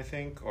right now, I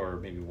think, or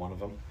maybe one of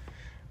them.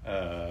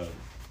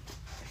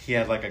 He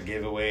had like a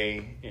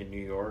giveaway in New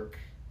York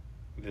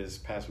this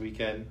past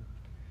weekend,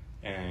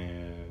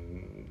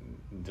 and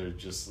there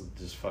just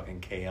fucking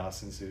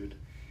chaos ensued.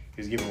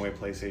 He was giving away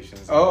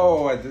PlayStations.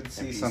 Oh, I did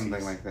see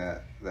something like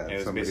that.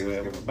 It was basically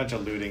a bunch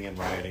of looting and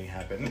rioting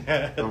happened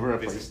over a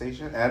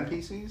PlayStation and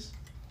PCs.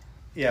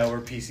 Yeah,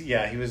 or PC.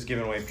 Yeah, he was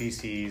giving away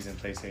PCs and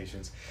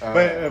PlayStations,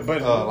 but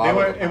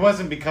it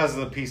wasn't because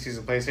of the PCs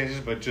and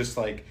PlayStations, but just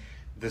like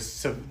the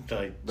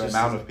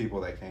amount of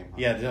people that came.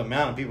 Yeah, the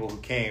amount of people who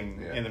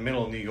came in the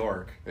middle of New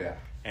York. Yeah,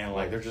 and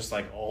like they're just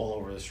like all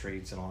over the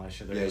streets and all that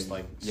shit. They're just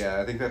like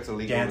I think that's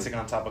illegal. Dancing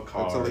on top of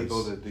cars. It's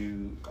illegal to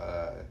do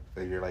that.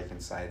 You're like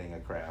inciting a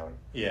crowd.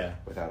 Yeah,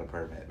 without a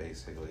permit,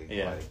 basically.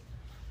 Yeah,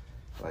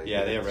 like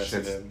they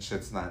arrested him.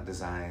 Shit's not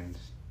designed.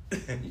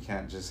 You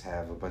can't just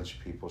have a bunch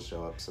of people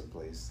show up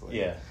someplace. Like,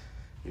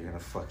 you're gonna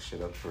fuck shit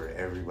up for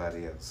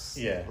everybody else.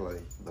 Yeah,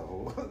 like the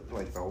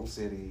whole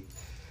city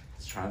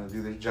is trying to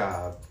do their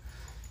job,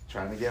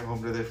 trying to get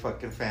home to their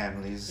fucking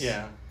families.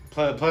 Yeah,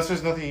 Plus,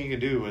 there's nothing you can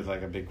do with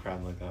like a big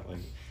crowd like that. Like,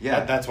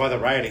 Yeah. that's why the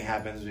rioting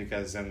happens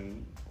because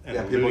and Yeah, the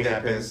people looting get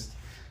happens. pissed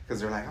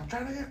because they're like, I'm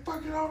trying to get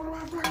fucking over my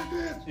fucking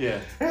bitch. Yeah.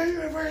 Hey,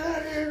 you fucking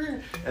out of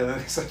here. And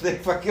then so they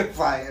fucking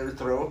fly or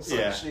throw some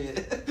Yeah.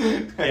 shit.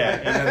 Yeah,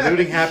 and then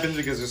looting happens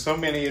because there's so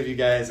many of you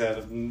guys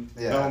that no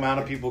Yeah. amount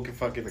of people can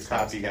fucking The stop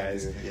cops you can't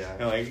guys. do it, yeah.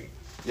 And like,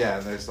 Yeah,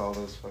 and there's all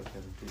those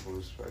fucking people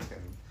who's fucking,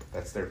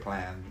 that's their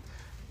plan.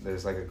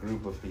 There's like a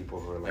group of people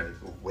who are like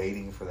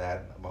waiting for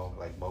that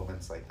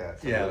moments like that.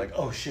 to yeah, loot. like,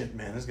 oh shit,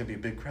 man, there's gonna be a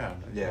big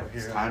crowd. Like, Yeah, over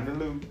it's here. time to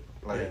loot.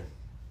 Like,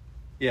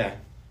 Yeah.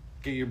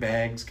 Get your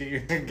bags,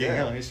 get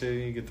Yeah. all your shit,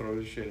 and you can throw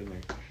the shit in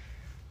there.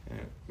 Yeah.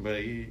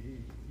 But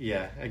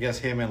yeah, I guess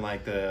him and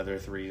like the other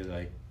three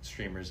like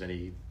streamers that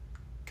he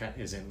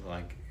is in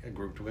like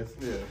grouped with,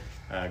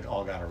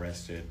 all got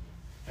arrested.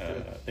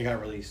 They got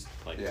released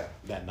like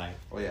that night.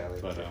 Well, yeah,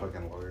 like But, the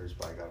fucking lawyers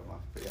probably got them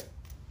off. But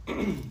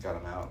yeah,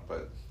 got them out.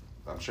 But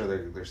I'm sure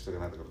they're still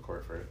gonna have to go to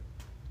court for it.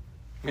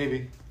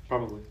 Maybe,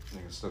 probably.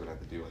 They're still gonna have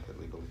to deal with it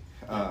legally.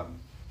 Yeah.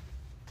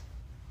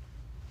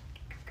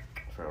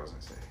 I forgot what I was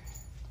gonna say.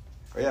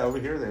 But yeah, over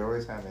here they're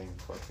always having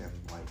fucking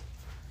like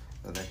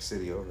the next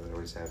city over. They're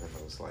always having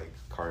those like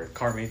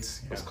Car meets.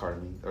 those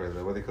card meet or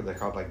what they're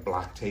called like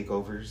block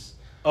takeovers.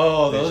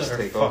 Oh, They those just are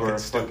take over fucking a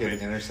fucking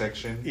stupid.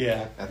 intersection.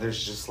 Yeah. And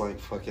there's just like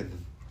fucking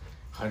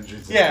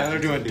hundreds. Yeah, and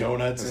and they're hundreds of doing people.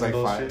 donuts There's and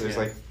like bullshit, there's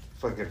yeah. like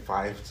fucking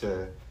 5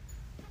 to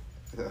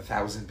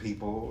 1,000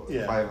 people.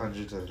 Yeah.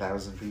 500 to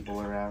 1,000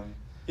 people around.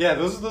 Yeah,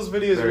 those are those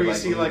videos They're, where you like,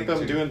 see like them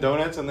leading to- doing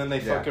donuts and then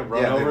they fucking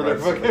run Yeah, they over their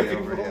run fucking somebody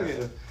people. over,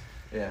 Yeah.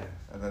 Yeah,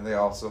 and then they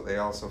also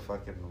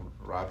fucking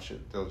rob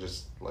shit. They'll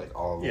just like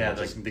all of them. Yeah, will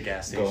like just the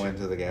gas go station.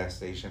 into the gas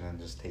station and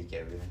just take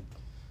everything.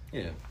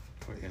 Yeah.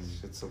 Fucking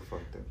It's so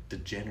fucked up.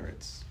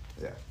 degenerates.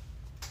 Yeah.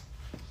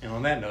 And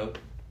on that note,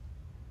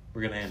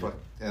 we're gonna end Fuck.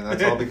 And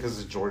that's all because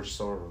of George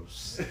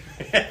Soros.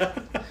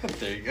 it.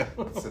 There you go.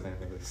 That's the name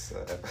of this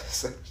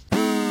episode.